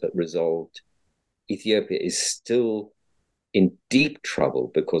been resolved. Ethiopia is still in deep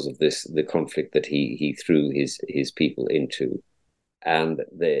trouble because of the conflict that he threw his people into. And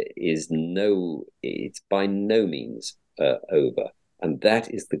it's by no means over. And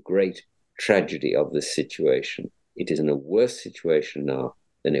that is the great tragedy of this situation. It is in a worse situation now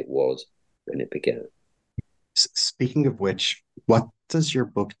than it was when it began. Speaking of which, what does your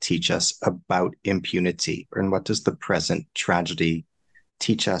book teach us about impunity? And what does the present tragedy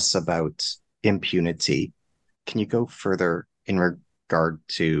teach us about impunity? Can you go further in regard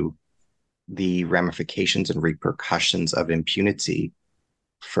to the ramifications and repercussions of impunity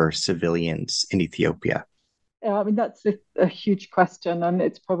for civilians in Ethiopia? I mean, that's a huge question, and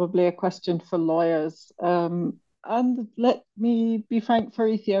it's probably a question for lawyers. And let me be frank, for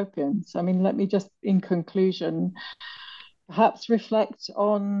Ethiopians. I mean, let me just, in conclusion, perhaps reflect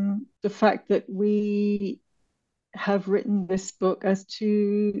on the fact that we have written this book as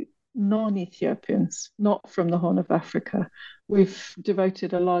two non-Ethiopians, not from the Horn of Africa. We've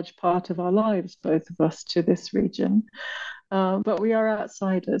devoted a large part of our lives, both of us, to this region, but we are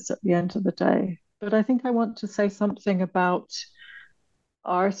outsiders at the end of the day. But I think I want to say something about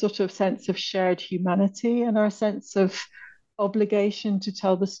our sort of sense of shared humanity and our sense of obligation to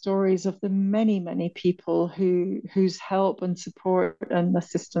tell the stories of the many, many people whose help and support and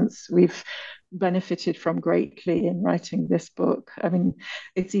assistance we've benefited from greatly in writing this book. I mean,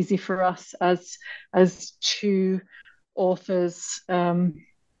 it's easy for us as two authors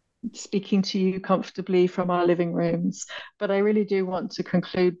speaking to you comfortably from our living rooms. But I really do want to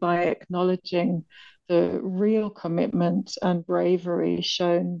conclude by acknowledging the real commitment and bravery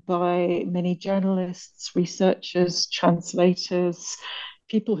shown by many journalists, researchers, translators,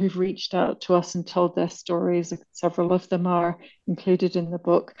 people who've reached out to us and told their stories. Several of them are included in the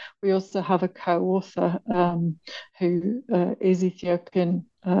book. We also have a co-author who is Ethiopian,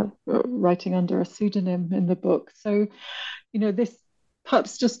 writing under a pseudonym in the book. So, this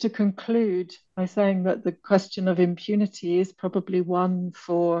perhaps just to conclude by saying that the question of impunity is probably one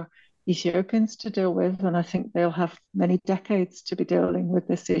for Ethiopians to deal with, and I think they'll have many decades to be dealing with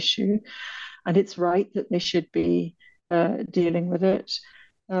this issue. And it's right that they should be dealing with it.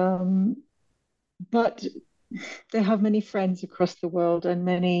 But they have many friends across the world and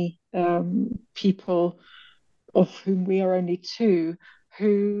many people, of whom we are only two,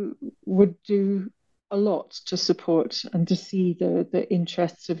 who would do a lot to support and to see the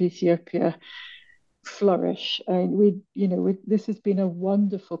interests of Ethiopia flourish. And this has been a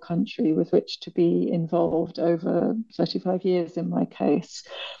wonderful country with which to be involved over 35 years in my case.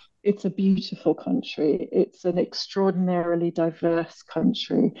 It's a beautiful country. It's an extraordinarily diverse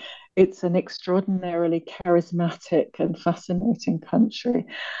country. It's an extraordinarily charismatic and fascinating country.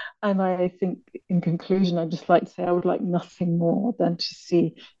 And I think, in conclusion, I'd just like to say I would like nothing more than to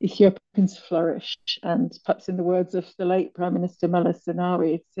see Ethiopians flourish. And perhaps in the words of the late Prime Minister Meles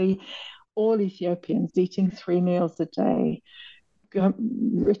Zenawi, see all Ethiopians eating 3 meals a day,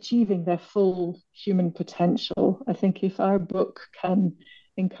 achieving their full human potential. I think if our book can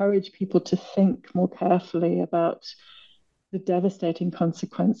encourage people to think more carefully about the devastating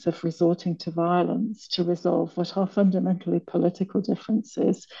consequence of resorting to violence to resolve what are fundamentally political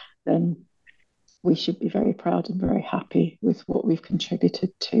differences, then we should be very proud and very happy with what we've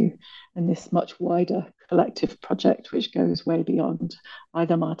contributed to in this much wider collective project, which goes way beyond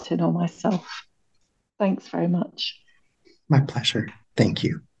either Martin or myself. Thanks very much. My pleasure. Thank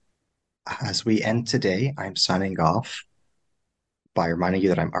you. As we end today, I'm signing off by reminding you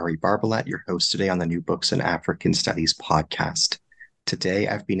that I'm Ari Barbalat, your host today on the New Books in African Studies podcast. Today,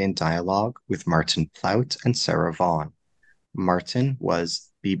 I've been in dialogue with Martin Plaut and Sarah Vaughan. Martin was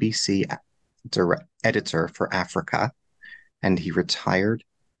BBC editor for Africa, and he retired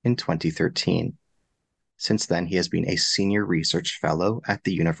in 2013. Since then, he has been a senior research fellow at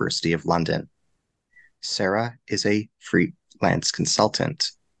the University of London. Sarah is a freelance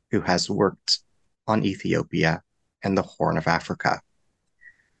consultant who has worked on Ethiopia and the Horn of Africa.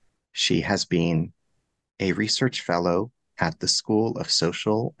 She has been a research fellow at the School of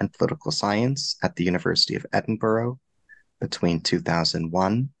Social and Political Science at the University of Edinburgh between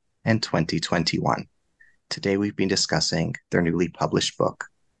 2001 and 2021. Today we've been discussing their newly published book,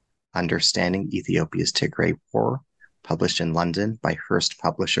 Understanding Ethiopia's Tigray War, published in London by Hurst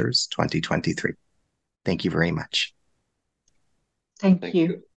Publishers 2023. Thank you very much. Thank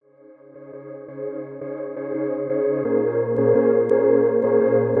you.